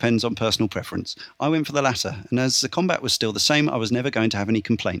 but that depends on personal preference. I went for the latter, and as the combat was still the same, I was never going to have any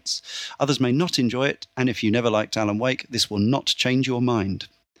complaints. Others may not enjoy it, and if you never liked Alan Wake, this will not change your mind.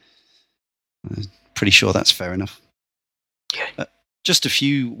 Pretty sure that's fair enough. Just a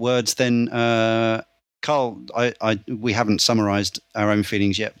few words then. Carl, we haven't summarised our own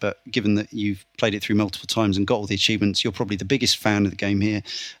feelings yet, but given that you've played it through multiple times and got all the achievements, you're probably the biggest fan of the game here.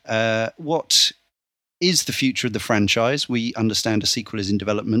 What is the future of the franchise? We understand a sequel is in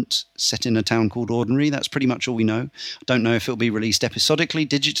development, set in a town called Ordinary. That's pretty much all we know. I don't know if it'll be released episodically,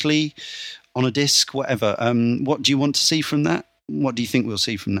 digitally, on a disc, whatever. What do you want to see from that? What do you think we'll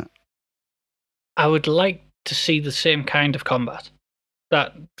see from that? I would like to see the same kind of combat.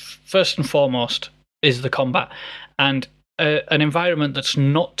 That, first and foremost, is the combat, and an environment that's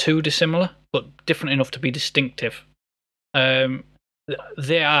not too dissimilar, but different enough to be distinctive.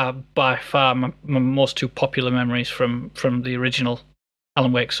 They are by far my most two popular memories from the original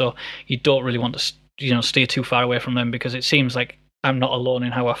Alan Wake, so you don't really want to steer too far away from them, because it seems like I'm not alone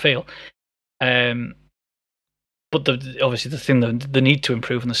in how I feel. But obviously the need to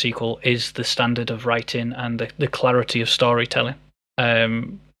improve in the sequel is the standard of writing and the clarity of storytelling.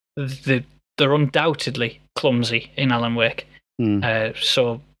 They're undoubtedly clumsy in Alan Wake.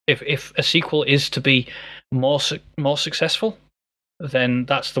 So if a sequel is to be more successful, then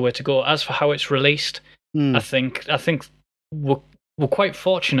that's the way to go. As for how it's released, I think we're quite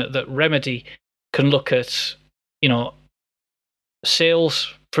fortunate that Remedy can look at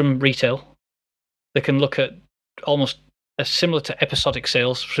sales from retail. They can look at almost similar to episodic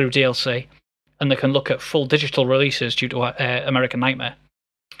sales through DLC, and they can look at full digital releases due to American Nightmare.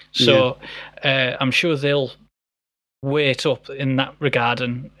 So I'm sure they'll weigh it up in that regard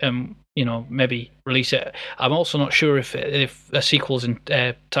and maybe release it. I'm also not sure if a sequel's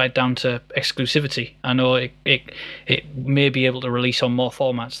tied down to exclusivity. I know it may be able to release on more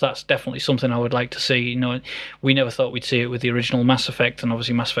formats. That's definitely something I would like to see. We never thought we'd see it with the original Mass Effect, and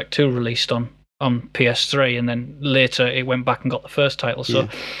obviously Mass Effect 2 released on PS3, and then later it went back and got the first title. So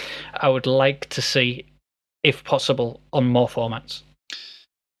I would like to see, if possible, on more formats.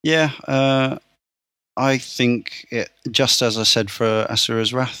 Yeah, I think just as I said for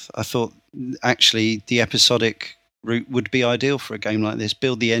Asura's Wrath, I thought actually the episodic route would be ideal for a game like this.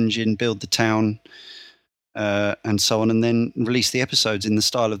 Build the engine, build the town, and so on, and then release the episodes in the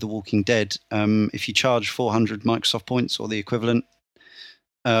style of The Walking Dead. If you charge 400 Microsoft points or the equivalent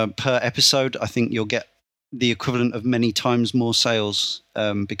per episode, I think you'll get the equivalent of many times more sales,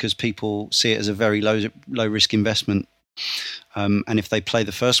 because people see it as a very low risk investment. And if they play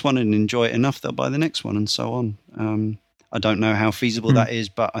the first one and enjoy it enough, they'll buy the next one, and so on. I don't know how feasible that is,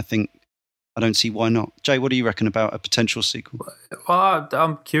 but I don't see why not. Jay, what do you reckon about a potential sequel? Well,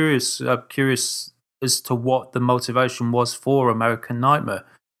 I'm curious. I'm curious as to what the motivation was for American Nightmare,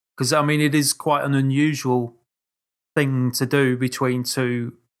 because it is quite an unusual thing to do between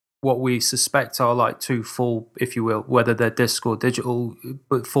what we suspect are like two full, if you will, whether they're disc or digital,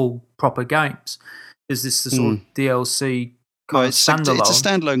 but full proper games. Is this the sort of DLC kind of standalone? It's a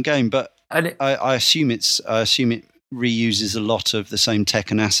standalone game, but I assume it reuses a lot of the same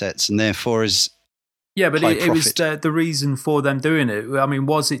tech and assets, and therefore is but it was the reason for them doing it.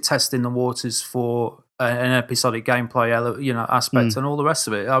 Was it testing the waters for an episodic gameplay, aspect, and all the rest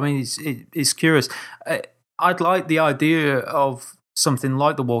of it? It's curious. I'd like the idea of something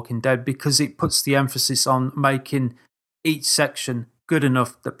like The Walking Dead, because it puts the emphasis on making each section good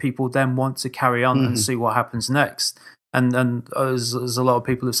enough that people then want to carry on and see what happens next. And as a lot of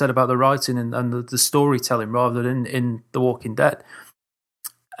people have said about the writing and the storytelling rather than in The Walking Dead.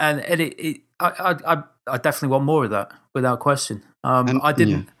 And I definitely want more of that, without question. I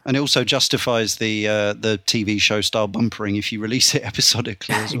didn't, and it also justifies the TV show style bumpering if you release it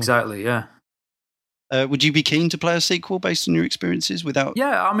episodically as well. Exactly, yeah. Would you be keen to play a sequel based on your experiences without?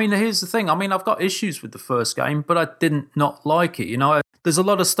 Yeah, I mean, here's the thing. I mean, I've got issues with the first game, but I didn't not like it. There's a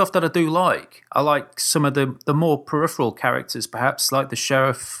lot of stuff that I do like. I like some of the more peripheral characters, perhaps like the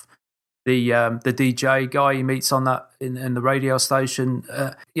sheriff, the DJ guy he meets on that in the radio station.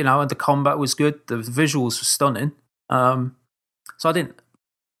 And the combat was good. The visuals were stunning. So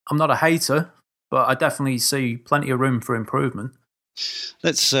I'm not a hater, but I definitely see plenty of room for improvement.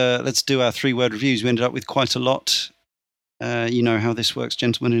 Let's do our 3-word reviews. We ended up with quite a lot. You know how this works,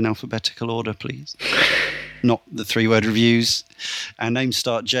 gentlemen, in alphabetical order, please. Not the 3-word reviews. Our names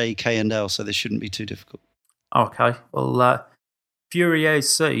start J, K, and L, so this shouldn't be too difficult. Okay. Well, Furier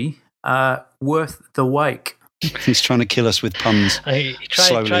C, worth the wake. He's trying to kill us with puns. He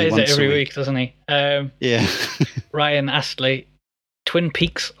tries it every week, doesn't he? Yeah. Ryan Astley, Twin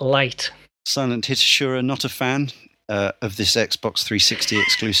Peaks Light. Silent Hitashura, not a fan of this Xbox 360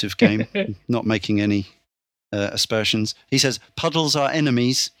 exclusive game. Not making any aspersions. He says, puddles are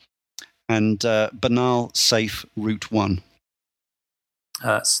enemies, and banal, safe, route 1.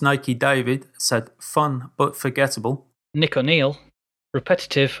 Snaky David said, fun but forgettable. Nick O'Neill,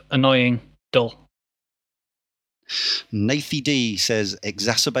 repetitive, annoying, dull. Nathy D says,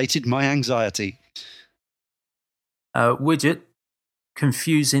 exacerbated my anxiety. Widget,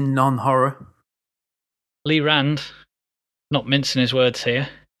 confusing non-horror. Lee Rand, not mincing his words here,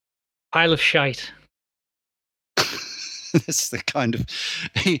 pile of shite. That's the kind of...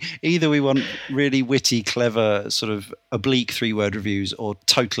 Either we want really witty, clever, sort of oblique 3-word reviews or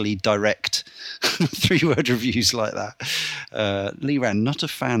totally direct 3-word reviews like that. Lee Rand, not a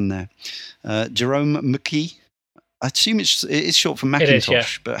fan there. Jerome McKee, I assume it's short for Macintosh, it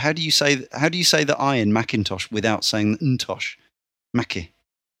is, yeah. But how do you say the I in Macintosh without saying ntosh? Mackie.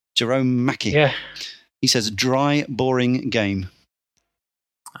 Jerome Mackie. Yeah. He says, dry, boring game.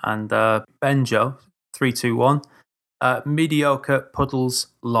 And Benjo, 321, mediocre puddles,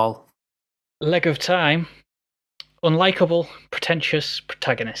 lol. Leg of Time, unlikable, pretentious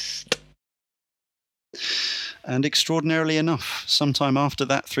protagonist. And extraordinarily enough, sometime after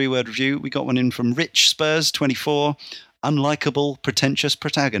that 3-word review, we got one in from Rich Spurs, 24, unlikable, pretentious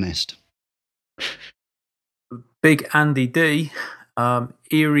protagonist. Big Andy D,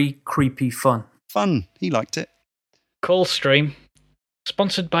 eerie, creepy fun. Fun. He liked it. Coldstream,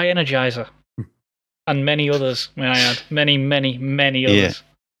 sponsored by Energizer. And many others, may I add. Many, many, many others.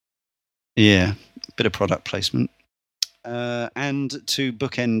 Yeah. Bit of product placement. And to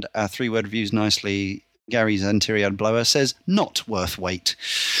bookend our 3-word reviews nicely, Gary's Anterior Blower says, not worth wait.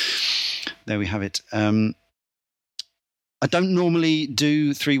 There we have it. I don't normally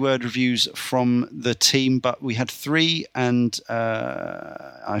do 3-word reviews from the team, but we had 3, and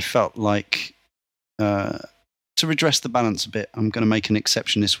I felt like to redress the balance a bit, I'm going to make an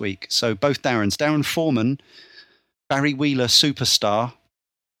exception this week. So both Darrens, Darren Foreman, Barry Wheeler Superstar,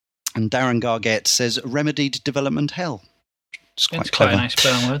 and Darren Gargett says remedied development hell. It's quite clever. Quite a nice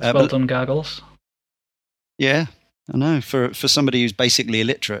play on words. Well done, Gargles. Yeah, I know. For somebody who's basically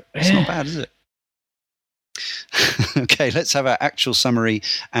illiterate, it's not bad, is it? Okay, let's have our actual summary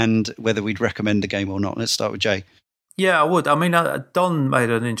and whether we'd recommend the game or not. Let's start with Jay. Yeah, I would. I mean, Don made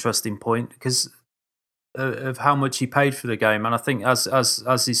an interesting point because of how much he paid for the game, and I think as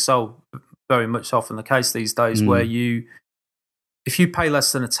is so very much often the case these days, where if you pay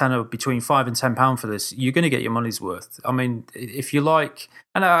less than a tenner, between £5 and £10 for this, you're going to get your money's worth. I mean, if you like,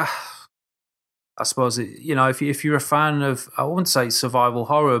 and I suppose if you're a fan of, I wouldn't say survival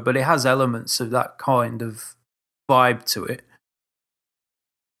horror, but it has elements of that kind of vibe to it.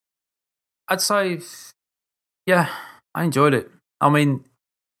 I'd say, yeah, I enjoyed it. I mean,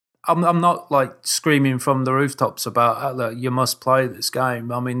 I'm not like screaming from the rooftops about you must play this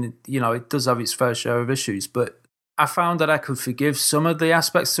game. I mean, it does have its fair share of issues, but I found that I could forgive some of the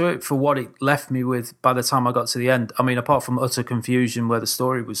aspects to it for what it left me with by the time I got to the end. I mean, apart from utter confusion where the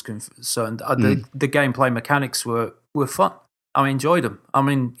story was concerned, the gameplay mechanics were fun. I enjoyed them. I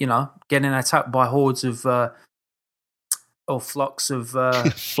mean, getting attacked by hordes of or flocks of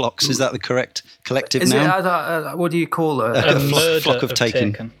flocks. Is that the correct collective is noun? It, what do you call it? A flock of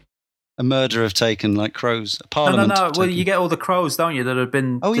taken. A murder of taken, like crows. A parliament. No. Well, you get all the crows, don't you? That have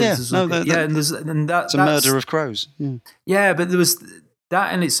been. Oh yeah, and that's a murder of crows. Yeah. Yeah, but there was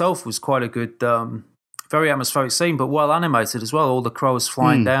that in itself was quite a good, very atmospheric scene, but well animated as well. All the crows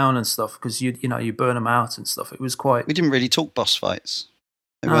flying down and stuff because you burn them out and stuff. It was quite. We didn't really talk boss fights.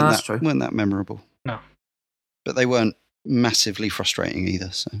 That's true. Weren't that memorable? No, but they weren't massively frustrating either.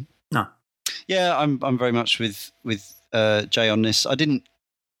 So no. Yeah, I'm very much with Jay on this. I didn't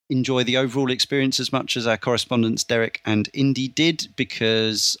enjoy the overall experience as much as our correspondents Derek and Indy did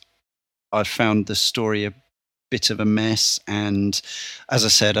because I found the story a bit of a mess. And as I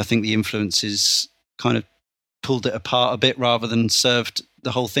said, I think the influences kind of pulled it apart a bit rather than served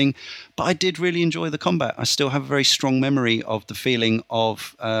the whole thing. But I did really enjoy the combat. I still have a very strong memory of the feeling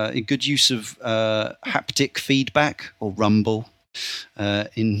of a good use of haptic feedback, or rumble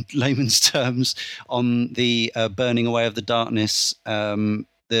in layman's terms, on the burning away of the darkness.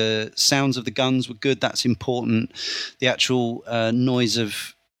 The sounds of the guns were good. That's important. The actual noise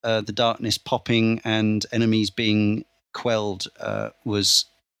of the darkness popping and enemies being quelled was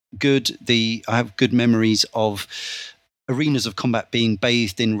good. I have good memories of arenas of combat being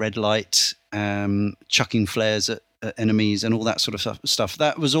bathed in red light, chucking flares at enemies and all that sort of stuff.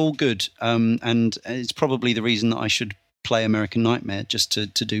 That was all good, and it's probably the reason that I should play American Nightmare, just to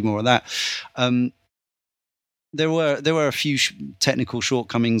do more of that. There were a few technical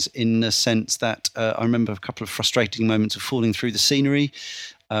shortcomings in the sense that I remember a couple of frustrating moments of falling through the scenery,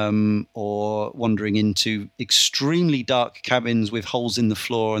 or wandering into extremely dark cabins with holes in the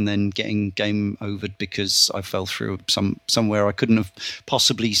floor and then getting game overed because I fell through somewhere I couldn't have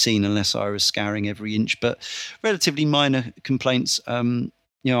possibly seen unless I was scouring every inch. But relatively minor complaints. I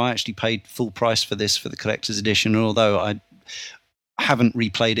actually paid full price for this, for the collector's edition, and although I haven't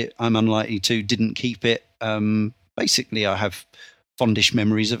replayed it, I'm unlikely to, didn't keep it. Basically, I have fondish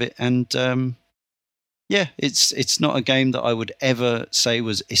memories of it, and it's not a game that I would ever say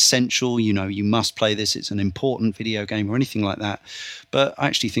was essential. You must play this, it's an important video game or anything like that. But I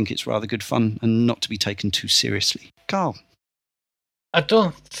actually think it's rather good fun and not to be taken too seriously. Carl? I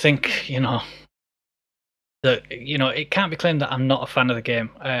don't think, that, it can't be claimed that I'm not a fan of the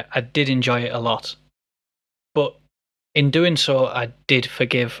game. I did enjoy it a lot. But in doing so, I did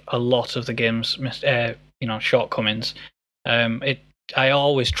forgive a lot of the game's shortcomings. I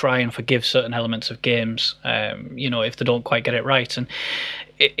always try and forgive certain elements of games, if they don't quite get it right. And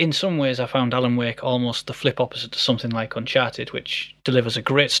in some ways, I found Alan Wake almost the flip opposite to something like Uncharted, which delivers a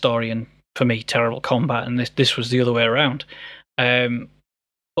great story and, for me, terrible combat. And this was the other way around.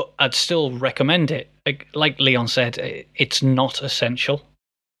 But I'd still recommend it. Like Leon said, it's not essential.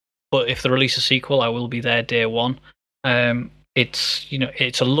 But if they release a sequel, I will be there day one. It's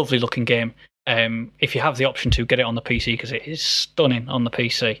a lovely looking game. If you have the option to get it on the PC, because it is stunning on the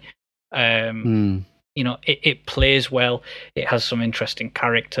PC. It plays well. It has some interesting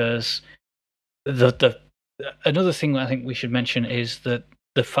characters. Another thing that I think we should mention is that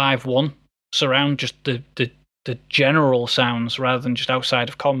the 5.1 surround, just the general sounds rather than just outside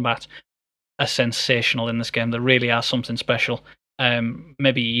of combat, are sensational in this game. They really are something special.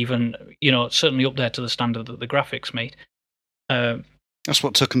 Maybe even, certainly up there to the standard that the graphics meet. That's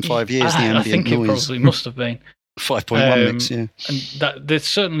what took them 5 years. The ambient I think noise. It probably must have been 5.1 mix, yeah. And that there's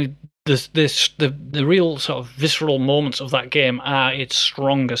certainly the real sort of visceral moments of that game are its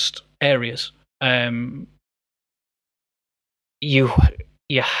strongest areas. You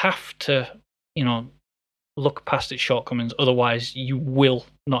have to look past its shortcomings, otherwise you will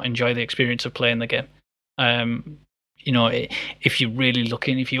not enjoy the experience of playing the game. If you're really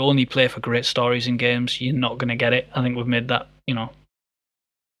looking, if you only play for great stories in games, you're not going to get it. I think we've made that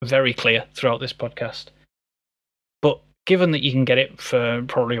very clear throughout this podcast. But given that you can get it for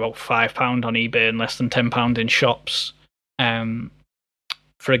probably about £5 on eBay and less than £10 in shops,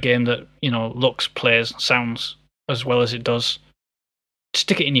 for a game that looks, plays, sounds as well as it does,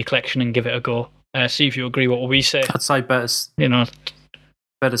 stick it in your collection and give it a go. See if you agree with what we say. I'd say better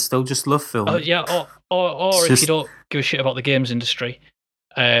still, just love film. Or if you don't give a shit about the games industry,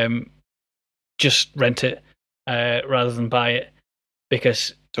 just rent it rather than buy it,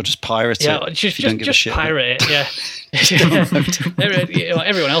 because. Or just pirate it. Yeah, just pirate it. Yeah,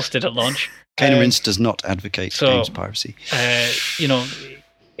 everyone else did at launch. Cane Rinse does not advocate games piracy.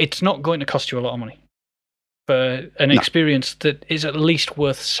 It's not going to cost you a lot of money for an experience that is at least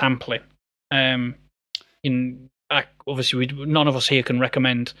worth sampling. Obviously, none of us here can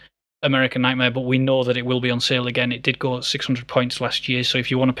recommend American Nightmare, but we know that it will be on sale again. It did go at 600 points last year, so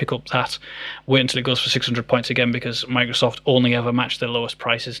if you want to pick up that, wait until it goes for 600 points again, because Microsoft only ever match their lowest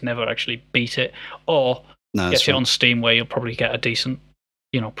prices, never actually beat it. Or get it on Steam, where you'll probably get a decent,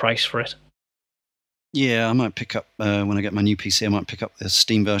 price for it. Yeah, I might pick up, when I get my new PC, I might pick up the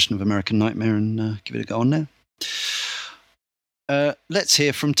Steam version of American Nightmare and give it a go on there. Let's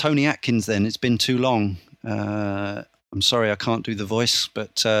hear from Tony Atkins then. It's been too long. I'm sorry I can't do the voice,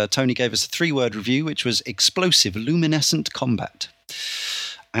 but Tony gave us a 3-word review, which was explosive, luminescent combat.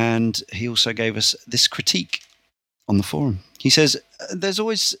 And he also gave us this critique on the forum. He says, there's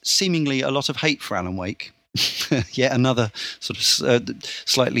always seemingly a lot of hate for Alan Wake. Yet another sort of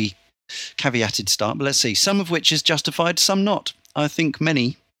slightly caveated start, but let's see. Some of which is justified, some not. I think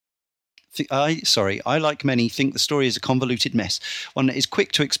many I, like many, think the story is a convoluted mess. One that is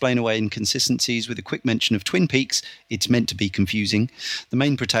quick to explain away inconsistencies with a quick mention of Twin Peaks. It's meant to be confusing. The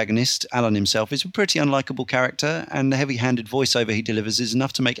main protagonist, Alan himself, is a pretty unlikable character, and the heavy-handed voiceover he delivers is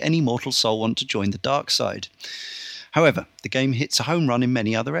enough to make any mortal soul want to join the dark side. However, the game hits a home run in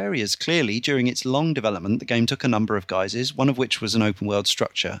many other areas. Clearly, during its long development, the game took a number of guises, one of which was an open-world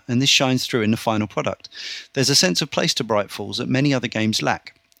structure, and this shines through in the final product. There's a sense of place to Bright Falls that many other games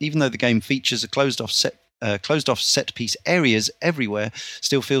lack. Even though the game features a closed-off set-piece areas everywhere,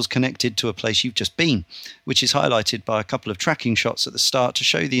 still feels connected to a place you've just been, which is highlighted by a couple of tracking shots at the start to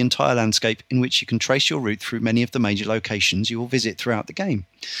show the entire landscape, in which you can trace your route through many of the major locations you will visit throughout the game.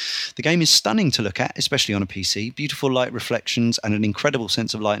 The game is stunning to look at, especially on a PC, beautiful light reflections and an incredible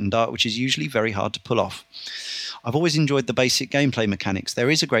sense of light and dark, which is usually very hard to pull off. I've always enjoyed the basic gameplay mechanics. There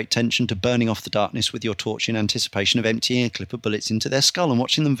is a great tension to burning off the darkness with your torch in anticipation of emptying a clip of bullets into their skull and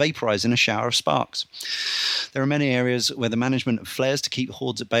watching them vaporize in a shower of sparks. There are many areas where the management of flares to keep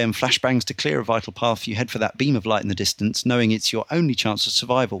hordes at bay and flashbangs to clear a vital path, you head for that beam of light in the distance, knowing it's your only chance of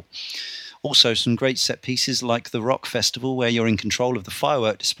survival. Also, some great set pieces like the Rock Festival, where you're in control of the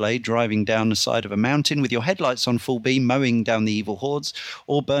firework display, driving down the side of a mountain with your headlights on full beam, mowing down the evil hordes,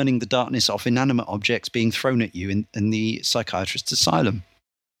 or burning the darkness off inanimate objects being thrown at you in the psychiatrist's asylum.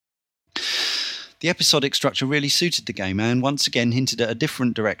 The episodic structure really suited the game and once again hinted at a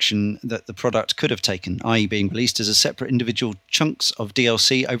different direction that the product could have taken, i.e. being released as a separate individual chunks of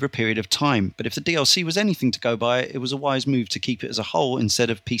DLC over a period of time. But if the DLC was anything to go by, it was a wise move to keep it as a whole instead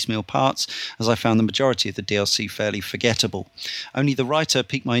of piecemeal parts, as I found the majority of the DLC fairly forgettable. Only the writer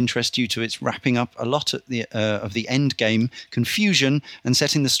piqued my interest due to its wrapping up a lot of the end game confusion and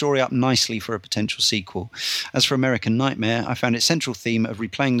setting the story up nicely for a potential sequel. As for American Nightmare, I found its central theme of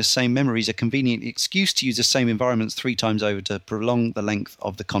replaying the same memories a convenient excuse to use the same environments 3 times over to prolong the length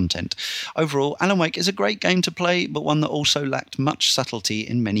of the content. Overall, Alan Wake is a great game to play, but one that also lacked much subtlety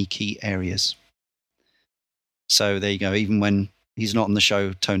in many key areas. So there you go. Even when he's not on the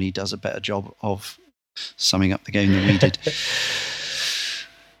show, Tony does a better job of summing up the game than we did.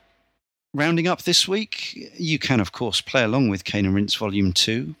 Rounding up this week, you can, of course, play along with Cane and Rinse Volume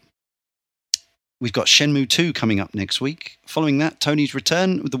 2. We've got Shenmue 2 coming up next week. Following that, Tony's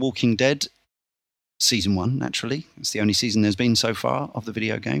return with The Walking Dead Season 1, naturally. It's the only season there's been so far of the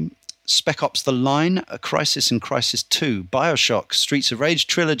video game. Spec Ops The Line, A Crisis and Crisis 2, Bioshock, Streets of Rage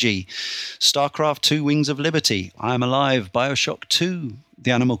Trilogy, StarCraft 2 Wings of Liberty, I Am Alive, Bioshock 2,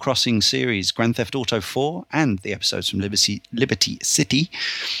 the Animal Crossing series, Grand Theft Auto 4, and the episodes from Liberty City,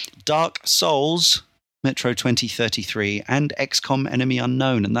 Dark Souls, Metro 2033, and XCOM Enemy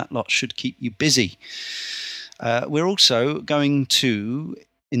Unknown, and that lot should keep you busy. We're also going to,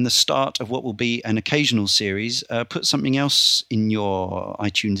 in the start of what will be an occasional series, put something else in your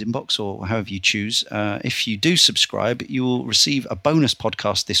iTunes inbox or however you choose. If you do subscribe, you will receive a bonus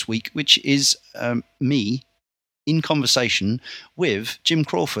podcast this week, which is me in conversation with Jim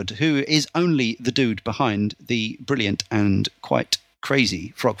Crawford, who is only the dude behind the brilliant and quite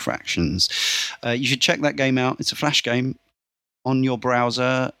crazy Frog Fractions. You should check that game out. It's a flash game. On your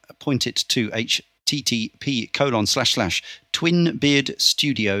browser, point it to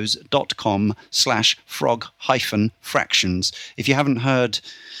http://twinbeardstudios.com/frog-fractions. If you haven't heard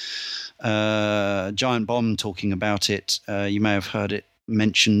Giant Bomb talking about it, you may have heard it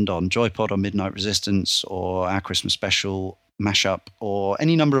mentioned on Joypod or Midnight Resistance or our Christmas special mashup or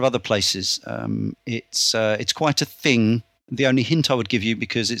any number of other places. It's quite a thing. The only hint I would give you,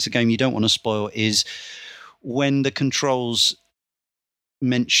 because it's a game you don't want to spoil, is when the controls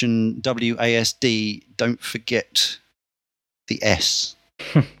mention WASD, don't forget the S.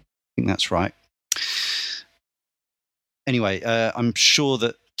 I think that's right. Anyway, I'm sure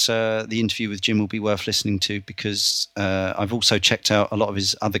that the interview with Jim will be worth listening to, because I've also checked out a lot of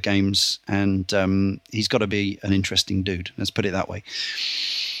his other games, and he's got to be an interesting dude. Let's put it that way.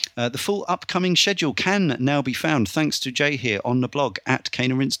 The full upcoming schedule can now be found, thanks to Jay here, on the blog at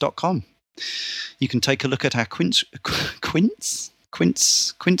caneandrinse.com. You can take a look at our quince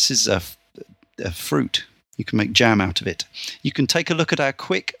is a fruit. You can make jam out of it. You can take a look at our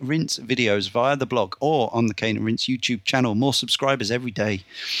quick rinse videos via the blog or on the Cane and Rinse YouTube channel. More subscribers every day.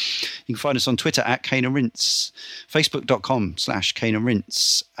 You can find us on Twitter at Cane and Rinse, Facebook.com/Cane and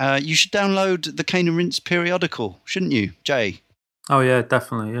Rinse. You should download the Cane and Rinse periodical, shouldn't you, Jay? Oh, yeah,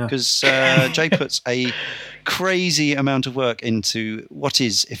 definitely, yeah. Because Jay puts a crazy amount of work into what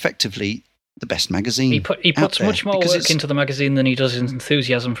is effectively the best magazine. He puts much more work into the magazine than he does his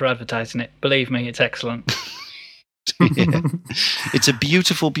enthusiasm for advertising it. Believe me, it's excellent. Yeah. It's a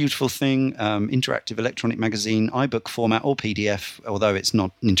beautiful, beautiful thing. Interactive electronic magazine, iBook format or PDF, although it's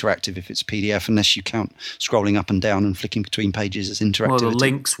not interactive if it's a PDF, unless you count scrolling up and down and flicking between pages as interactivity. Well, the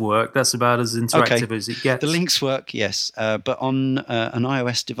links work. That's about as interactive as it gets. The links work, yes. But on an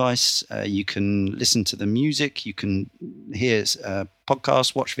iOS device, you can listen to the music, you can hear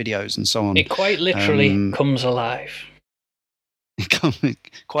podcasts, watch videos, and so on. It quite literally comes alive. It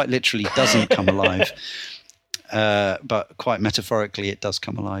quite literally doesn't come alive. But quite metaphorically, it does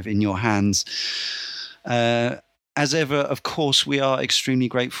come alive in your hands. As ever, of course, we are extremely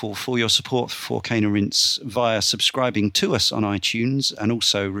grateful for your support for Cane and Rinse via subscribing to us on iTunes, and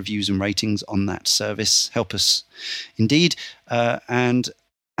also reviews and ratings on that service. Help us indeed. And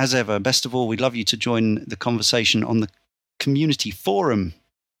as ever, best of all, we'd love you to join the conversation on the community forum,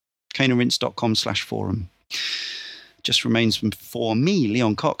 caneandrinse.com/forum. Just remains for me,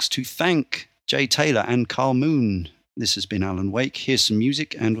 Leon Cox, to thank Jay Taylor and Carl Moon. This has been Alan Wake. Here's some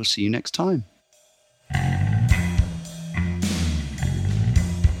music, and we'll see you next time.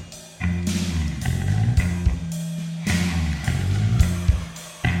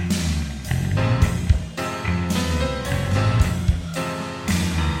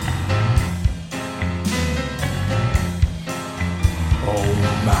 Oh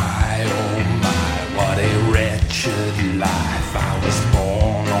my, what a wretched life. I was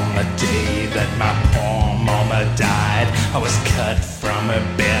born on the day that my poor mama died. I was cut from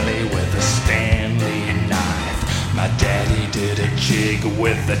her belly with a Stanley knife. My daddy did a jig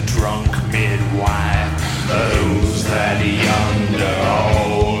with a drunk midwife. Who's that yonder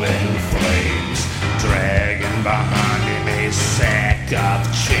all in flames, dragging behind him a sack of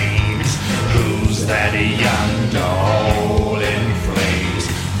chains? Who's that yonder all in flames?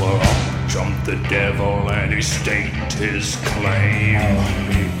 Well, up jumped the devil and he staked his claim on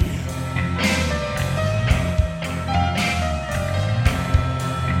me.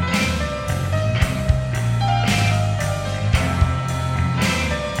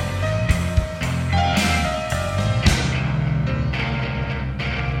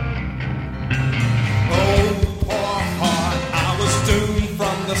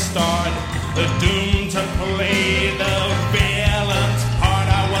 Start, doomed to play the villain's part.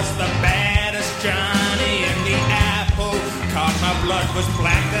 I was the baddest Johnny in the apple cart. My blood was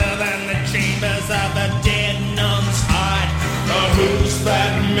blacker than the chambers of a dead nun's heart. Who's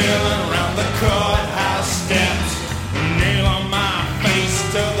that milling round the courthouse steps? Nail on my face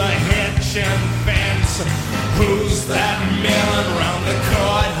to the hedge and fence. Who's that milling round the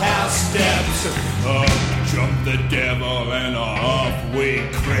courthouse steps? Up jumped the devil and off we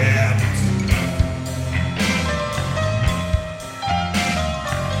crept.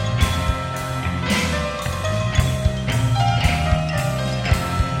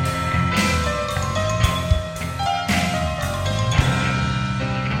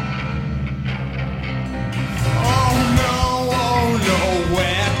 Oh no,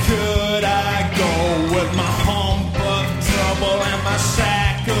 where could I go with my hump of trouble and my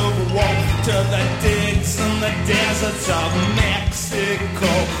sack of woe? To the digs and the deserts of Mexico,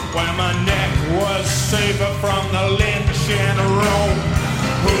 where my neck was safer from the lynching rope.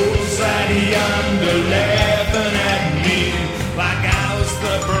 Who's that yonder laughing at me like I was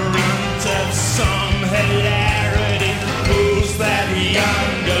the brunt of some hilarity? Who's that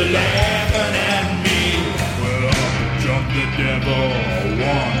yonder laughing at me? Well, up jumped the devil,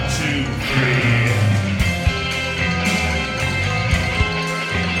 1, 2, 3.